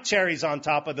like cherries on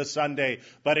top of the sundae,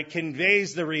 but it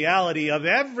conveys the reality of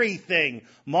everything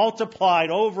multiplied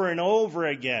over and over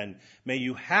again. May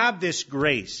you have this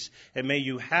grace and may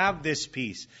you have this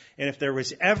peace. And if there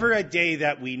was ever a day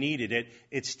that we needed it,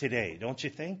 it's today, don't you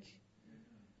think?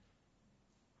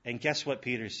 And guess what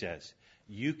Peter says?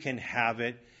 You can have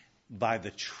it by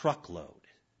the truckload,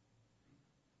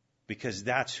 because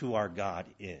that's who our God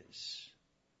is.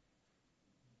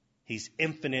 He's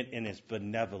infinite in his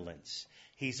benevolence.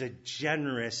 He's a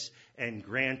generous and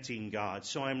granting God.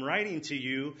 So I'm writing to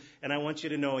you, and I want you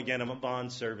to know again, I'm a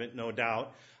bondservant, no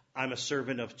doubt. I'm a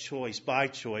servant of choice, by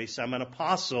choice. I'm an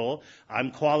apostle.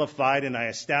 I'm qualified, and I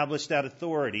established that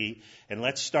authority. And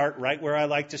let's start right where I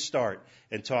like to start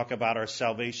and talk about our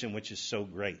salvation, which is so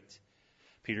great.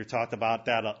 Peter talked about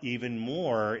that even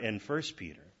more in 1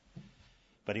 Peter.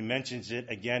 But he mentions it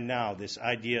again now, this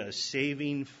idea of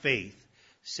saving faith.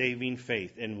 Saving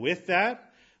faith. And with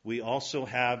that, we also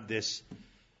have this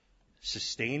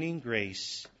sustaining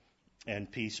grace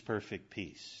and peace, perfect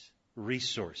peace.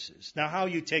 Resources. Now, how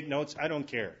you take notes, I don't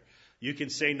care. You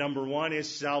can say number 1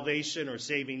 is salvation or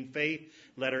saving faith.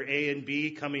 Letter A and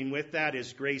B coming with that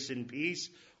is grace and peace.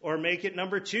 Or make it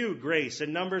number 2, grace,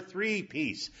 and number 3,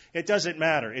 peace. It doesn't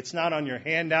matter. It's not on your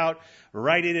handout.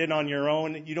 Write it in on your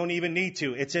own. You don't even need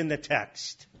to. It's in the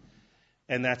text.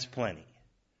 And that's plenty.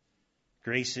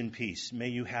 Grace and peace. May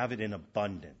you have it in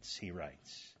abundance, he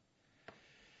writes.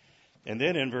 And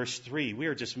then in verse 3, we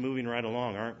are just moving right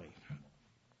along, aren't we?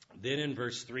 Then in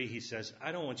verse 3, he says,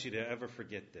 I don't want you to ever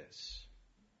forget this.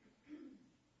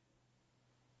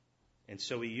 And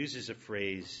so he uses a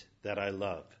phrase that I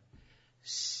love.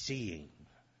 Seeing.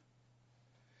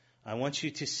 I want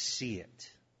you to see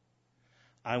it.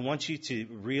 I want you to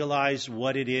realize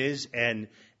what it is and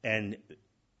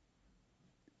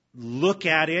look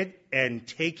at it and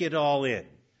take it all in.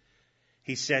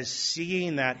 He says,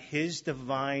 seeing that his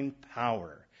divine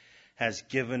power has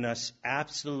given us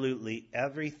absolutely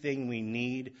everything we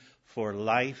need for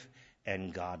life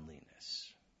and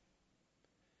godliness.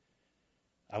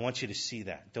 I want you to see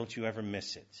that. Don't you ever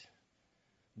miss it.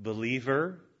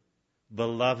 Believer,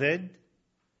 beloved,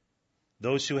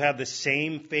 those who have the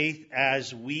same faith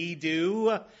as we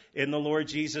do in the Lord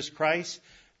Jesus Christ,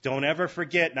 don't ever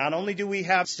forget, not only do we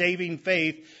have saving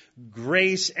faith,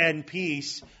 grace and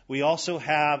peace, we also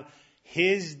have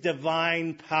his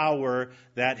divine power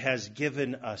that has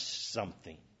given us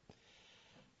something.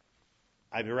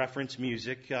 I reference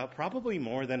music probably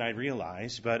more than I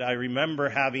realize, but I remember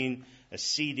having a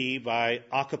CD by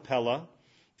Acapella,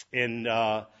 and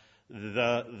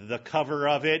the cover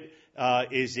of it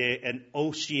is an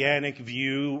oceanic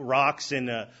view, rocks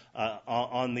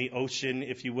on the ocean,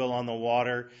 if you will, on the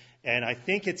water. And I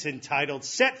think it's entitled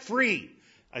Set Free.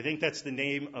 I think that's the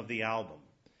name of the album.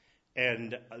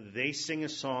 And they sing a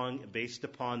song based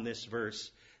upon this verse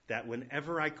that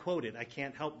whenever I quote it, I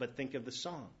can't help but think of the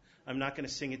song. I'm not going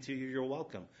to sing it to you. You're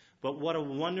welcome. But what a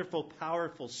wonderful,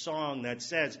 powerful song that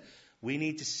says we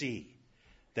need to see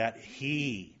that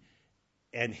he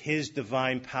and his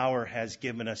divine power has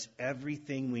given us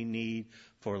everything we need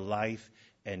for life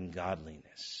and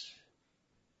godliness.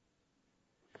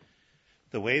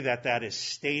 The way that is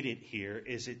stated here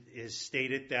is it is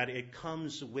stated that it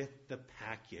comes with the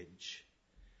package.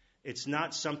 It's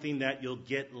not something that you'll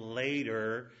get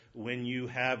later when you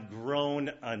have grown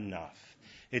enough.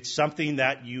 It's something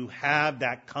that you have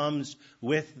that comes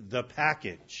with the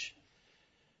package.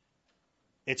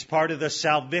 It's part of the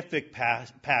salvific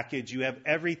package. You have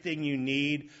everything you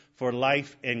need for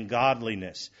life and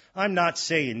godliness. I'm not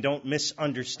saying, don't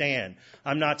misunderstand,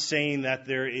 I'm not saying that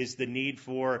there is the need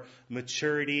for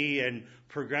maturity and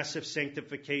progressive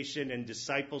sanctification and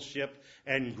discipleship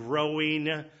and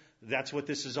growing That's what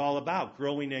this is all about,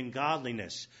 growing in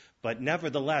godliness. But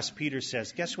nevertheless, Peter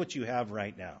says, guess what you have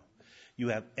right now? You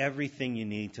have everything you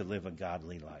need to live a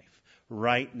godly life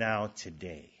right now,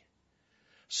 today.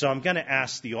 So I'm going to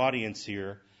ask the audience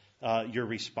here your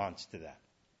response to that.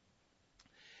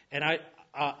 And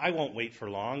I won't wait for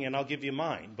long, and I'll give you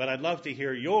mine. But I'd love to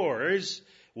hear yours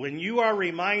when you are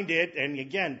reminded, and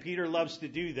again, Peter loves to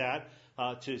do that,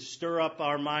 to stir up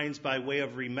our minds by way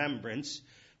of remembrance.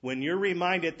 When you're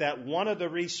reminded that one of the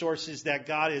resources that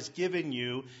God has given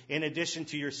you, in addition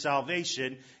to your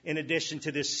salvation, in addition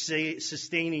to this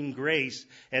sustaining grace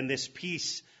and this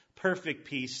peace, perfect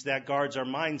peace that guards our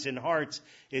minds and hearts,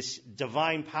 is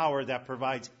divine power that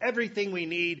provides everything we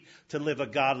need to live a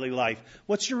godly life.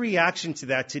 What's your reaction to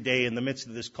that today in the midst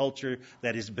of this culture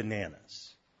that is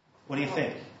bananas? What do you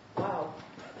think? Wow.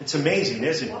 It's amazing,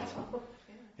 isn't it?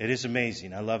 It is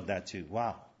amazing. I love that too.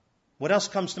 Wow. What else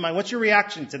comes to mind? What's your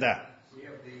reaction to that? We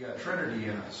have the Trinity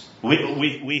in us.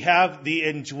 We have the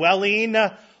indwelling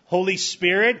Holy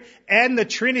Spirit and the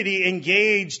Trinity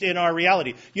engaged in our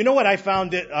reality. You know what I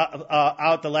found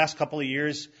out the last couple of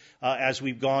years as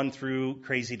we've gone through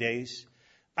crazy days?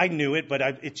 I knew it, but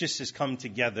it just has come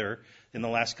together in the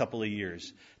last couple of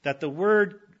years. That the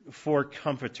word for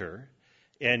comforter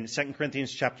in 2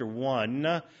 Corinthians chapter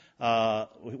 1,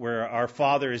 where our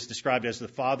Father is described as the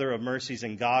Father of mercies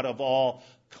and God of all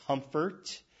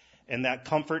comfort. And that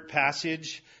comfort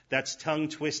passage, that's tongue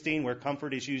twisting, where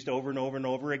comfort is used over and over and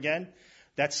over again.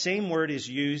 That same word is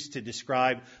used to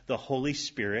describe the Holy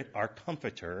Spirit, our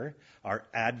comforter, our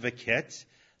advocate,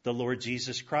 the Lord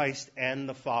Jesus Christ, and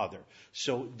the Father.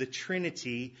 So the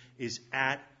Trinity is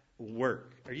at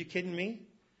work. Are you kidding me?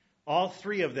 All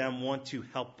three of them want to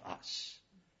help us.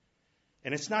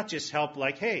 And it's not just help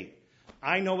like, hey,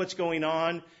 I know what's going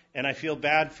on and I feel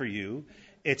bad for you.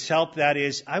 It's help that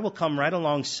is, I will come right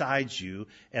alongside you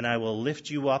and I will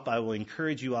lift you up. I will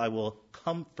encourage you. I will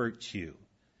comfort you.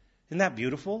 Isn't that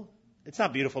beautiful? It's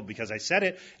not beautiful because I said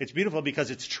it. It's beautiful because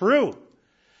it's true.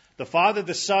 The Father,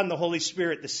 the Son, the Holy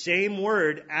Spirit, the same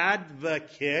word,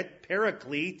 advocate,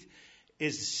 paraclete,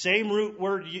 is the same root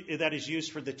word that is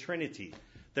used for the Trinity.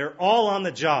 They're all on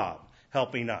the job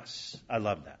helping us. I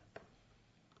love that.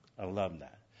 I love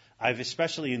that. I've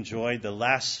especially enjoyed the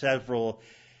last several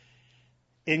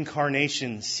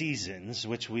incarnation seasons,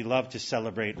 which we love to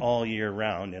celebrate all year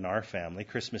round in our family.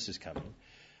 Christmas is coming.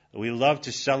 We love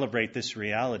to celebrate this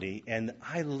reality, and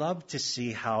I love to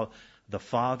see how the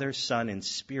Father, Son, and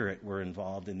Spirit were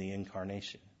involved in the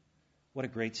incarnation. What a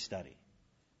great study.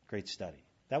 Great study.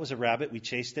 That was a rabbit. We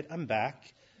chased it. I'm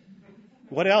back.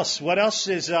 What else? What else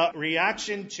is a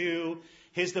reaction to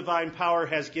His divine power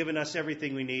has given us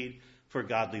everything we need for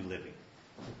godly living,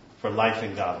 for life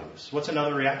and godliness? What's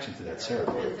another reaction to that,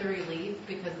 Sarah? It's a relief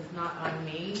because it's not on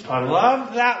me. I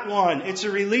love that one. It's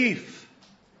a relief.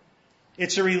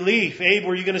 It's a relief. Abe,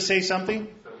 were you going to say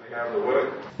something?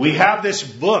 We have this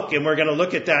book, and we're going to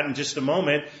look at that in just a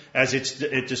moment, as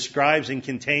it describes and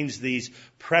contains these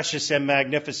precious and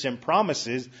magnificent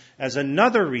promises as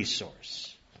another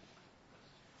resource.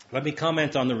 Let me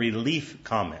comment on the relief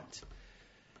comment.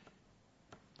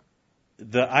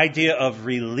 The idea of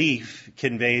relief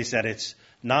conveys that it's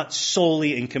not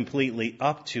solely and completely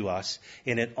up to us,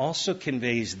 and it also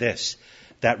conveys this,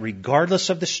 that regardless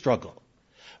of the struggle,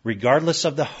 regardless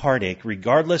of the heartache,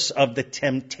 regardless of the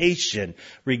temptation,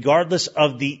 regardless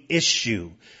of the issue,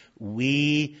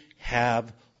 we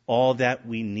have all that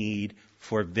we need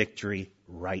for victory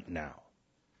right now.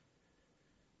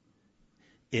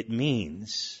 It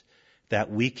means that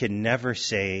we can never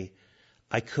say,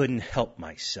 I couldn't help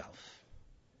myself.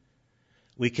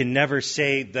 We can never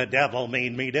say, the devil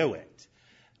made me do it.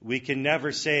 We can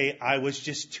never say, I was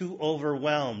just too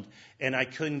overwhelmed and I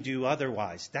couldn't do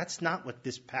otherwise. That's not what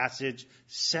this passage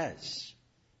says.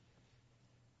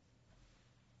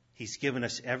 He's given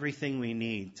us everything we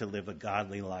need to live a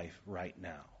godly life right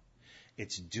now.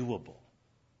 It's doable.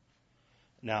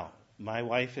 Now, my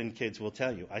wife and kids will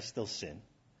tell you, I still sin.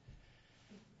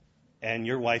 And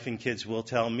your wife and kids will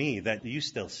tell me that you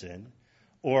still sin.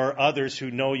 Or others who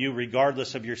know you,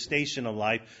 regardless of your station of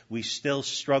life, we still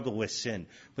struggle with sin.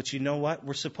 But you know what?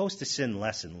 We're supposed to sin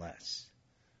less and less,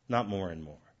 not more and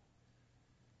more.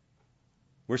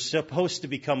 We're supposed to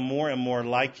become more and more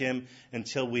like Him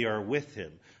until we are with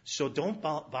Him. So don't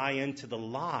buy into the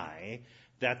lie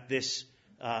that this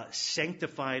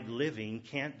sanctified living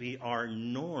can't be our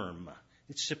norm.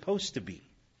 It's supposed to be.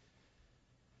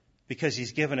 Because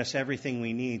He's given us everything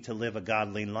we need to live a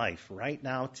godly life right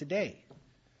now, today.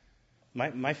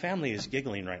 My family is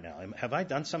giggling right now. Have I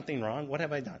done something wrong? What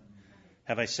have I done?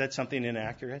 Have I said something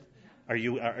inaccurate? Are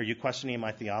you questioning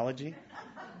my theology?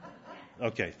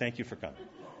 Okay, thank you for coming.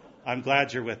 I'm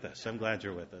glad you're with us. I'm glad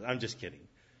you're with us. I'm just kidding.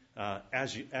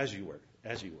 As you were.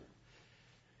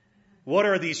 What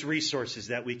are these resources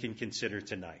that we can consider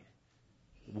tonight?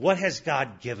 What has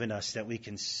God given us that we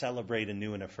can celebrate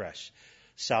anew and afresh?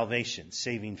 Salvation,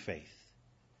 saving faith,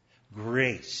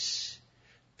 grace,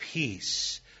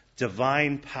 peace,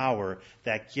 divine power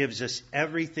that gives us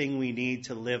everything we need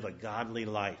to live a godly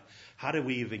life. How do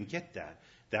we even get that?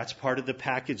 That's part of the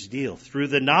package deal. Through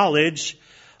the knowledge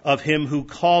of Him who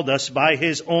called us by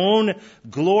His own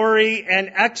glory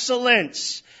and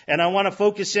excellence. And I want to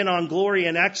focus in on glory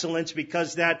and excellence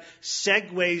because that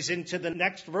segues into the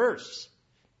next verse.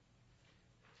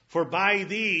 For by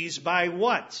these, by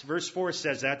what? Verse 4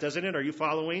 says that, doesn't it? Are you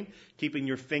following? Keeping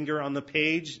your finger on the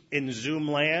page in Zoom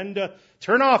land?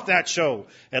 Turn off that show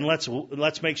and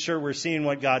let's make sure we're seeing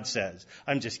what God says.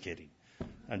 I'm just kidding.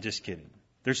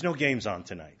 There's no games on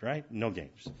tonight, right? No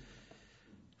games.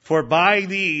 For by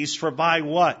these, for by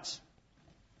what?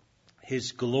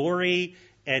 His glory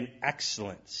and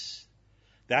excellence.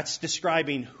 That's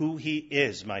describing who He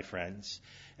is, my friends.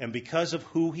 And because of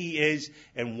who He is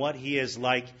and what He is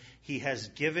like, He has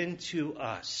given to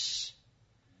us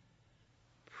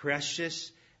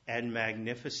precious and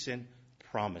magnificent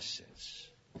promises.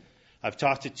 I've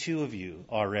talked to two of you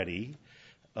already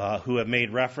who have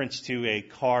made reference to a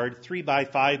card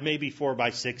 3x5, maybe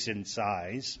 4x6 in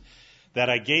size, that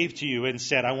I gave to you and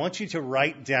said, I want you to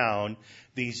write down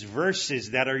these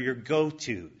verses that are your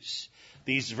go-tos.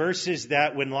 These verses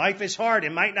that when life is hard,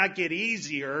 it might not get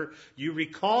easier, you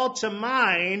recall to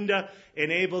mind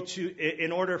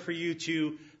in order for you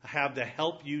to have the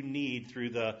help you need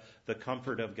through the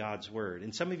comfort of God's Word.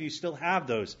 And some of you still have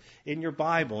those in your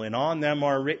Bible, and on them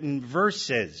are written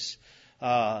verses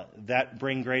that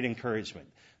bring great encouragement.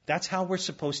 That's how we're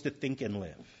supposed to think and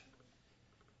live.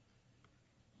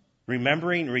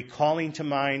 Remembering, recalling to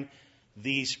mind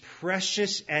these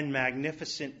precious and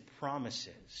magnificent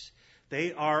promises.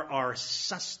 They are our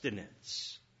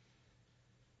sustenance.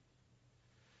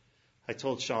 I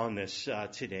told Sean this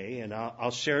today, and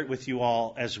I'll share it with you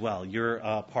all as well. You're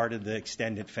part of the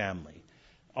extended family.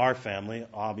 Our family,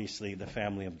 obviously, the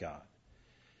family of God.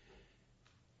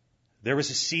 There was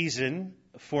a season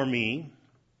for me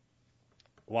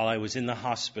while I was in the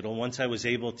hospital, once I was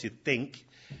able to think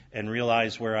and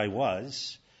realize where I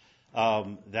was,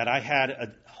 that I had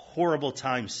a horrible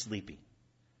time sleeping.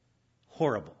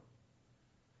 Horrible.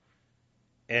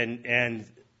 And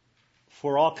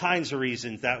for all kinds of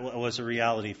reasons, that was a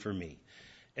reality for me.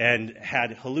 And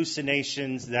had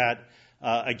hallucinations that,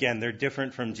 again, they're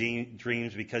different from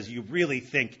dreams because you really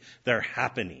think they're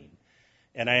happening.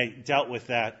 And I dealt with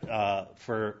that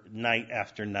for night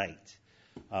after night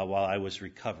while I was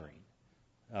recovering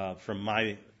from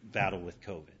my battle with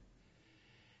COVID.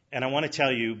 And I want to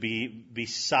tell you,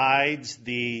 besides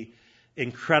the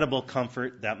incredible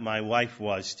comfort that my wife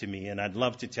was to me, and I'd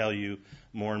love to tell you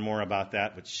more and more about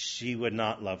that, but she would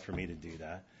not love for me to do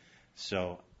that.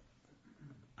 So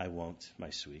I won't, my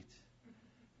sweet.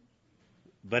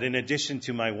 But in addition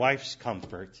to my wife's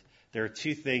comfort, there are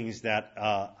two things that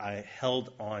I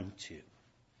held on to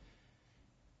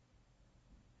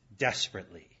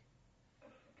desperately.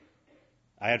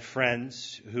 I had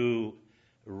friends who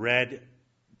read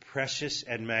precious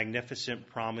and magnificent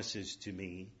promises to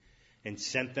me and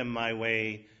sent them my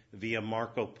way via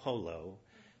Marco Polo,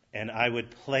 and I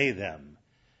would play them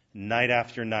night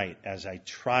after night as I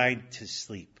tried to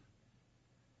sleep.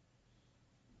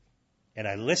 And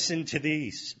I listened to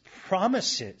these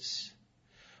promises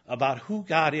about who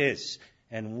God is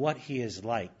and what He is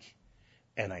like,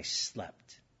 and I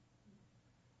slept.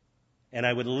 And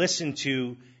I would listen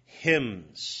to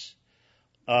hymns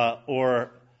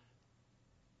or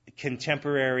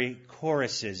contemporary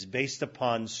choruses based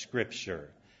upon Scripture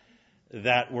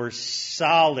that were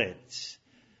solid.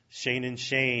 Shane and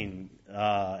Shane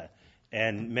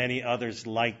and many others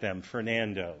like them,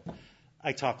 Fernando.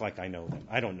 I talk like I know them.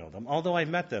 I don't know them, although I've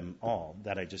met them all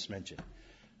that I just mentioned.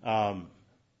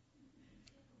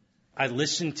 I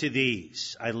listened to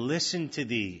these,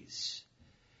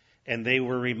 and they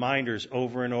were reminders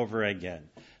over and over again.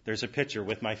 There's a picture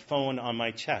with my phone on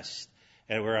my chest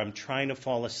and where I'm trying to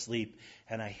fall asleep,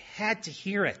 and I had to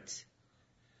hear it.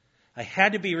 I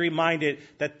had to be reminded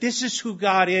that this is who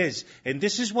God is, and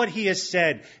this is what He has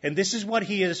said, and this is what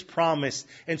He has promised.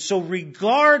 And so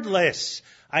regardless,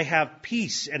 I have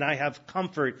peace and I have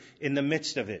comfort in the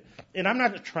midst of it. And I'm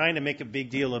not trying to make a big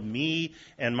deal of me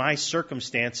and my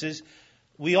circumstances.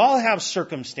 We all have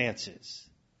circumstances,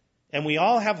 and we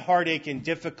all have heartache and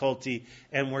difficulty,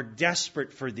 and we're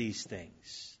desperate for these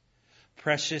things.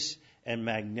 Precious and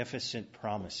magnificent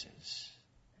promises.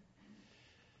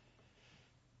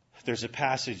 There's a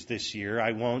passage this year.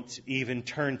 I won't even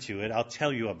turn to it. I'll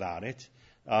tell you about it.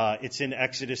 It's in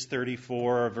Exodus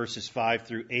 34, verses 5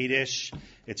 through 8-ish.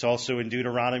 It's also in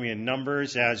Deuteronomy and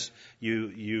Numbers as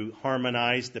you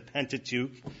harmonize the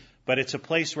Pentateuch. But it's a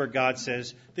place where God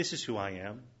says, this is who I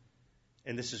am,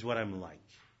 and this is what I'm like.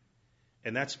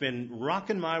 And that's been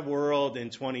rocking my world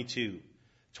in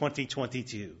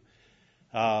 2022.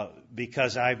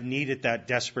 Because I've needed that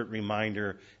desperate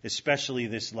reminder, especially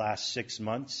this last 6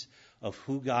 months, of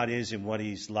who God is and what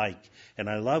He's like. And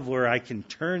I love where I can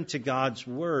turn to God's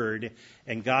Word,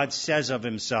 and God says of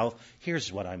Himself,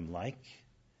 here's what I'm like.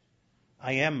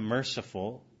 I am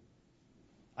merciful.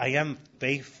 I am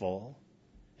faithful.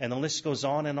 And the list goes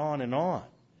on and on and on.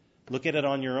 Look at it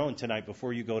on your own tonight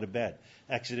before you go to bed.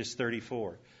 Exodus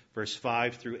 34, verse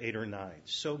 5 through 8 or 9.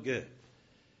 So good.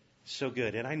 So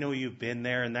good. And I know you've been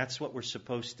there, and that's what we're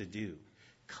supposed to do.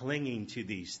 Clinging to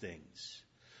these things.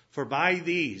 For by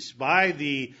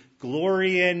the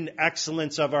glory and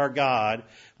excellence of our God,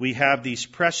 we have these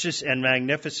precious and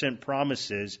magnificent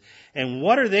promises. And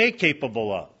what are they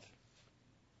capable of?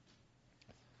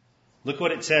 Look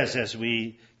what it says as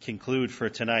we conclude for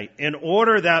tonight. In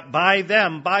order that by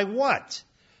them, by what?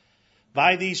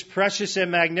 By these precious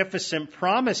and magnificent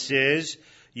promises,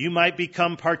 you might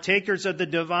become partakers of the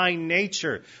divine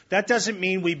nature. That doesn't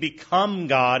mean we become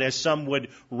God, as some would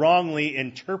wrongly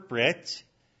interpret.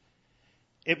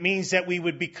 It means that we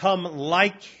would become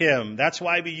like Him. That's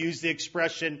why we use the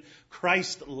expression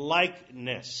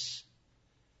Christ-likeness.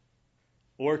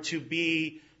 Or to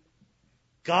be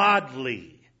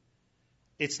godly.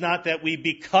 It's not that we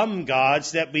become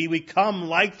gods, that we become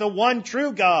like the one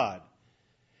true God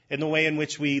in the way in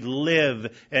which we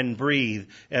live and breathe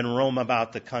and roam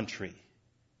about the country.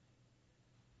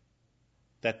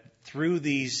 That through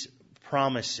these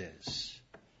promises,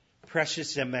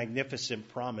 precious and magnificent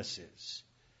promises,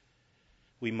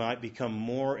 we might become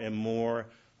more and more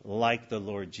like the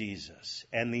Lord Jesus.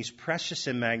 And these precious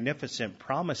and magnificent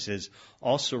promises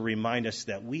also remind us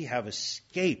that we have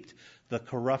escaped the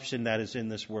corruption that is in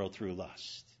this world through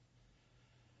lust.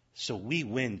 So we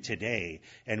win today,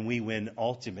 and we win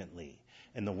ultimately.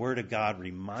 And the Word of God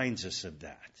reminds us of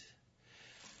that.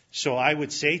 So I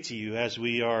would say to you, as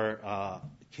we are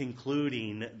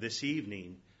concluding this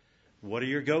evening, what are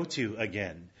your go-to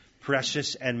again?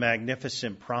 Precious and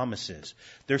magnificent promises.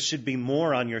 There should be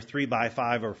more on your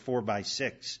 3x5 or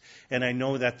 4x6. And I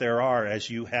know that there are, as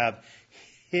you have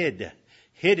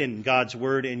hidden God's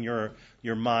Word in your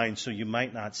mind so you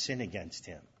might not sin against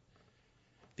Him.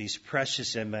 These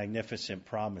precious and magnificent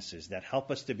promises that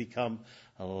help us to become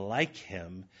like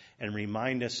Him and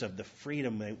remind us of the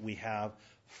freedom that we have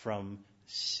from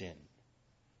sin.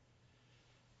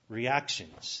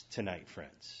 Reactions tonight,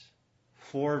 friends.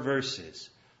 4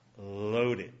 verses.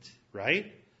 Loaded,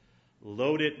 right?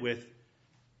 Loaded with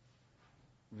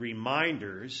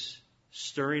reminders,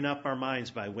 stirring up our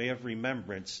minds by way of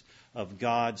remembrance of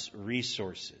God's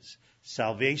resources.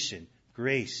 Salvation,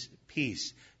 grace,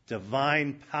 peace,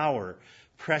 divine power,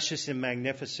 precious and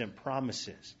magnificent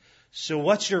promises. So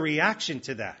what's your reaction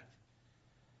to that?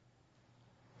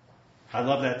 I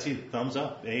love that too. Thumbs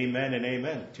up. Amen and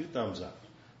amen. 2 thumbs up.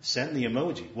 Send the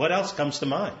emoji. What else comes to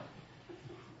mind?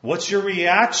 What's your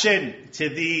reaction to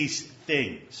these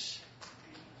things?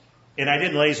 And I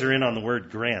didn't laser in on the word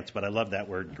grant, but I love that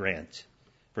word grant.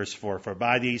 Verse 4, for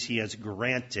by these He has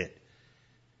granted.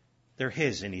 They're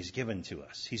His and He's given to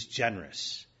us. He's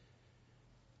generous.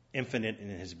 Infinite in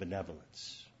His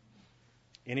benevolence.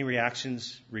 Any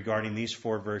reactions regarding these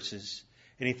 4 verses?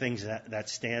 Anything that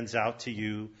stands out to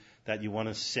you that you want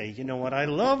to say, you know what, I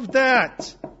love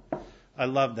that. I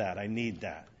love that. I need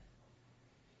that.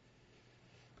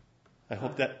 I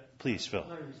hope that, please, Phil.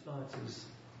 My response is,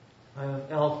 I am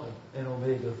Alpha and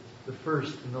Omega, the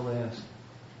first and the last,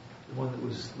 the one that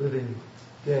was living,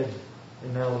 dead,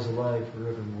 and now is alive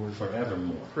forevermore.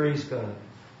 Forevermore. Praise God.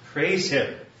 Praise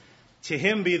Him. To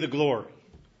Him be the glory,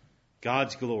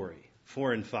 God's glory,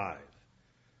 4 and 5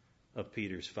 of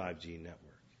Peter's 5G network.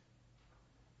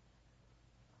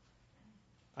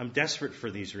 I'm desperate for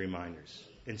these reminders,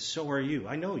 and so are you.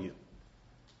 I know you.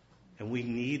 And we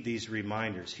need these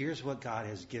reminders. Here's what God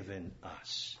has given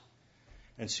us.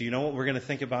 And so you know what we're going to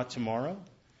think about tomorrow?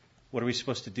 What are we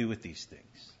supposed to do with these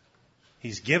things?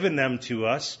 He's given them to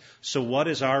us. So what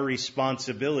is our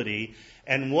responsibility?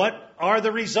 And what are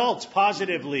the results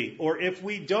positively? Or if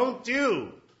we don't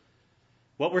do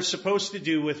what we're supposed to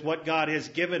do with what God has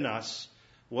given us,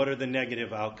 what are the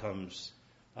negative outcomes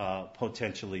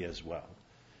potentially as well?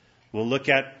 We'll look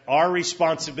at our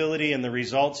responsibility and the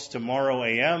results tomorrow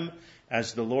a.m.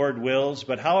 as the Lord wills,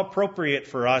 but how appropriate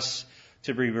for us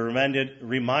to be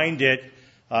reminded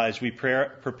as we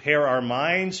prepare our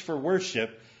minds for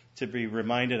worship, to be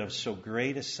reminded of so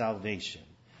great a salvation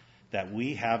that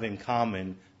we have in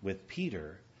common with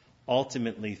Peter,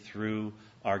 ultimately through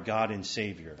our God and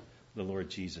Savior, the Lord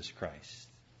Jesus Christ.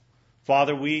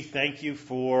 Father, we thank you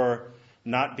for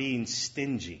not being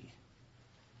stingy,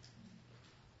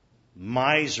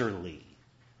 miserly.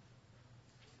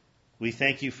 We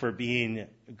thank you for being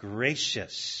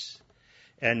gracious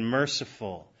and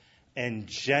merciful and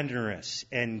generous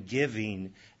and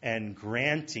giving and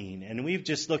granting. And we've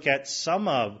just looked at some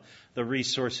of the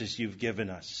resources you've given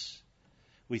us.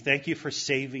 We thank you for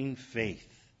saving faith.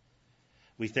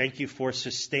 We thank you for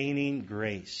sustaining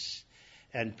grace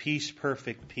and peace,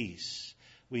 perfect peace.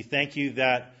 We thank you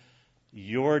that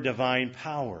your divine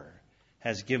power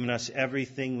has given us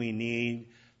everything we need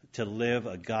to live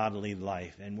a godly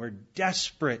life. And we're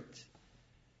desperate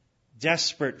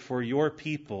for your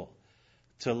people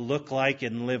to look like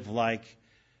and live like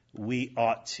we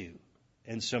ought to.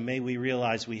 And so may we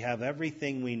realize we have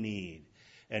everything we need.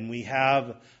 And we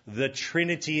have the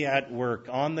Trinity at work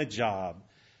on the job,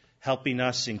 helping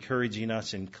us, encouraging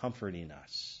us, and comforting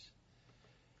us.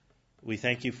 We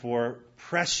thank you for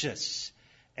precious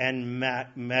and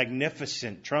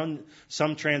magnificent.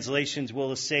 Some translations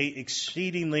will say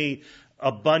exceedingly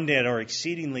abundant or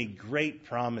exceedingly great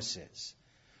promises.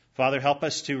 Father, help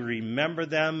us to remember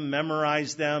them,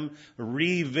 memorize them,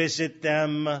 revisit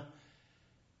them,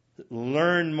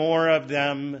 learn more of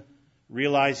them,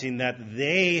 realizing that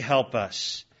they help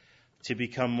us to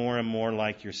become more and more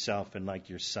like yourself and like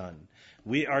your Son.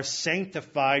 We are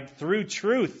sanctified through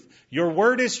truth. Your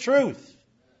word is truth.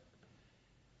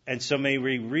 And so may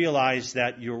we realize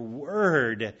that your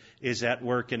word is at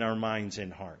work in our minds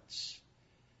and hearts,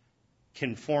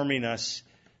 conforming us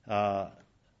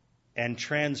and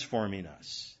transforming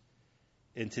us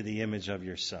into the image of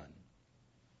your Son.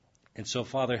 And so,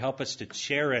 Father, help us to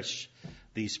cherish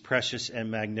these precious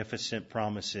and magnificent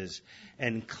promises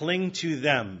and cling to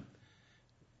them.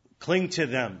 Cling to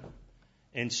them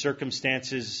in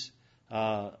circumstances,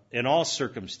 in all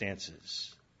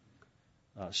circumstances.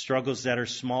 Struggles that are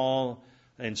small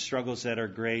and struggles that are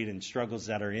great and struggles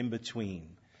that are in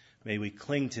between. May we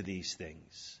cling to these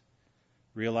things,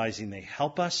 realizing they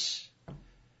help us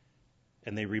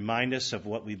and they remind us of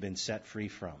what we've been set free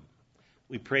from.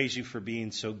 We praise you for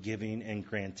being so giving and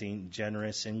granting,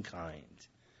 generous and kind.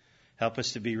 Help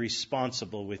us to be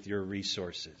responsible with your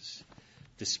resources,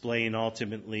 displaying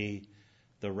ultimately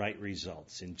the right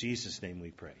results. In Jesus' name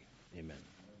we pray. Amen.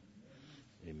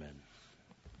 Amen.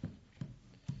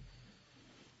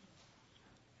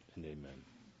 And amen.